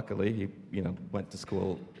 Luckily, he went to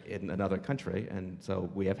school in another country, and so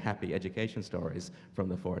we have happy education stories from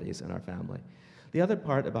the 40s in our family. The other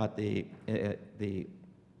part about the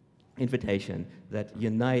invitation that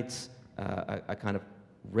unites a kind of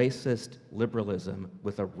racist liberalism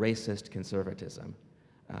with a racist conservatism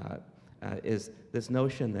is this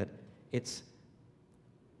notion that it's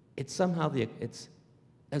somehow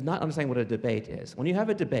as not understanding what a debate is. When you have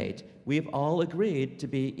a debate, we've all agreed to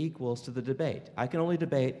be equals to the debate. I can only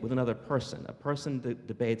debate with another person. A person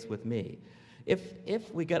debates with me.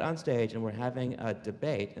 If we get on stage and we're having a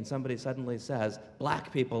debate and somebody suddenly says,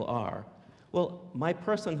 black people are, well, my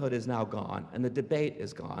personhood is now gone, and the debate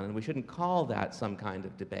is gone, and we shouldn't call that some kind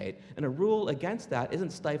of debate. And a rule against that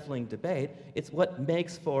isn't stifling debate, it's what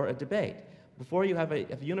makes for a debate. Before you have a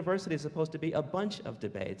university is supposed to be a bunch of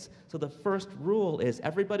debates, so the first rule is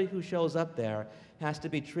everybody who shows up there has to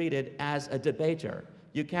be treated as a debater.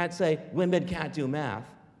 You can't say, women can't do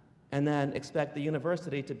math, and then expect the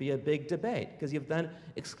university to be a big debate, because you've then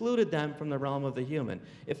excluded them from the realm of the human.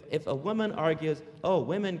 If a woman argues, oh,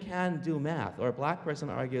 women can do math, or a black person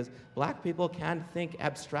argues, black people can think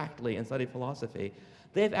abstractly and study philosophy,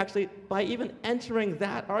 they've actually, by even entering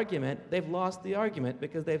that argument, they've lost the argument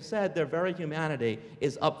because they've said their very humanity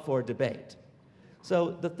is up for debate.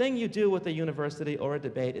 So the thing you do with a university or a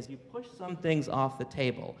debate is you push some things off the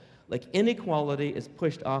table. Like inequality is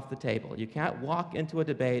pushed off the table. You can't walk into a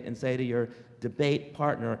debate and say to your debate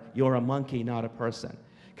partner, you're a monkey, not a person.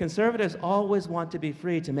 Conservatives always want to be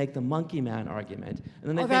free to make the monkey man argument.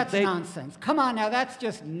 And then that's nonsense. Come on now, that's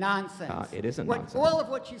just nonsense. It isn't nonsense. All of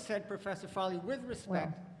what you said, Professor Farley, with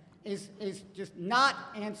respect, is just not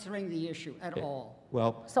answering the issue at all.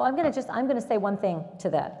 Well, so I'm going to say one thing to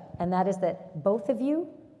that, and that is that both of you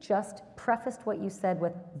just prefaced what you said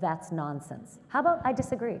with, that's nonsense. How about I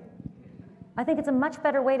disagree? I think it's a much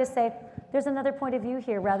better way to say, there's another point of view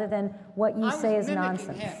here rather than what you say is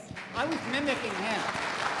nonsense. I was mimicking him.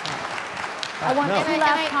 I want two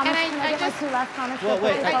last comments. Can I get my two last comments? Well,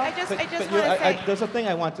 wait. I just want to say. There's a thing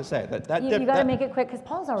I want to say. You got to make it quick because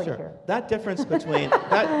Paul's already here. That difference between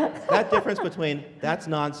that difference between that's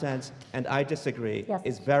nonsense and I disagree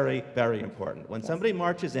is very, very important. When somebody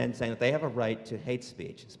marches in saying that they have a right to hate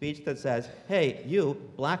speech that says, hey, you,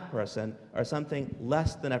 black person, are something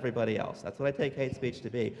less than everybody else. That's what I take hate speech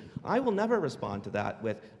to be. I will never respond to that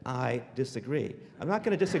with I disagree. I'm not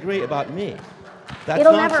going to disagree about me.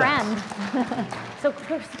 It'll never end. So,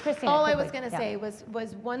 Kristina. All I was going to say was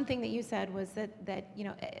one thing that you said was that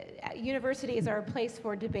universities are a place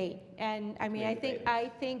for debate, and I mean I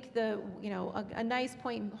think a nice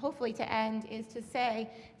point hopefully to end is to say,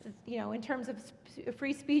 in terms of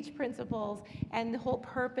free speech principles and the whole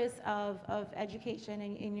purpose of education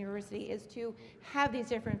in university is to have these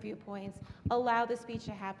different viewpoints, allow the speech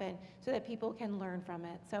to happen so that people can learn from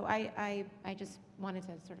it. So I just wanted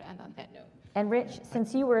to sort of end on that note. And Rich,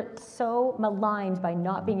 since you were so maligned by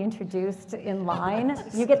not being introduced in line,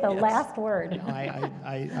 you get the last word.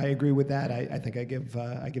 I agree with that. I think I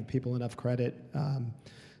give people enough credit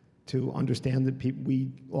to understand that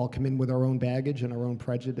we all come in with our own baggage and our own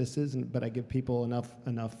prejudices, but I give people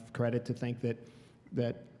enough credit to think that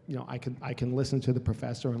I can listen to the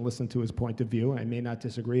professor and listen to his point of view. I may not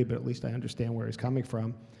disagree, but at least I understand where he's coming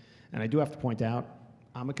from. And I do have to point out,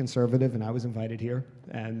 I'm a conservative, and I was invited here,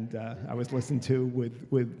 and I was listened to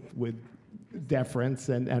with deference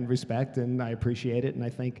and respect, and I appreciate it. And I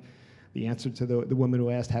think the answer to the woman who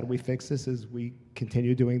asked, how do we fix this, is we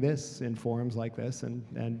continue doing this in forums like this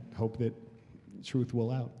and hope that truth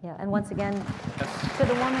will out. Yeah, and once again, to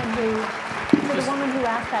the woman who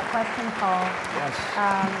asked that question, Paul,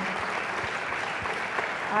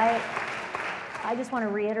 I just want to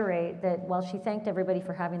reiterate that while she thanked everybody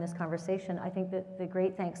for having this conversation, I think that the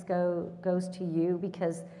great thanks goes to you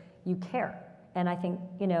because you care. And I think,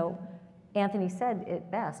 Anthony said it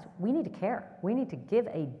best, we need to care. We need to give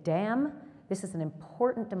a damn. This is an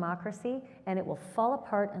important democracy, and it will fall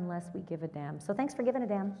apart unless we give a damn. So thanks for giving a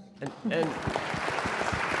damn.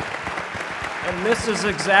 And this is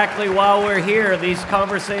exactly why we're here. These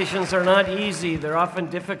conversations are not easy. They're often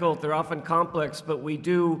difficult. They're often complex, but we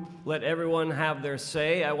do let everyone have their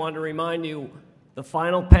say. I want to remind you, the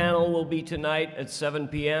final panel will be tonight at 7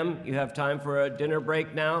 p.m. You have time for a dinner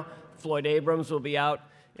break now. Floyd Abrams will be out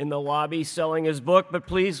in the lobby selling his book, but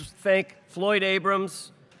please thank Floyd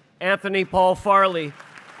Abrams, Anthony Paul Farley,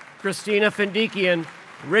 Kristina Findikyan,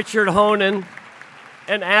 Richard Honen,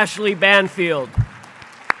 and Ashleigh Banfield.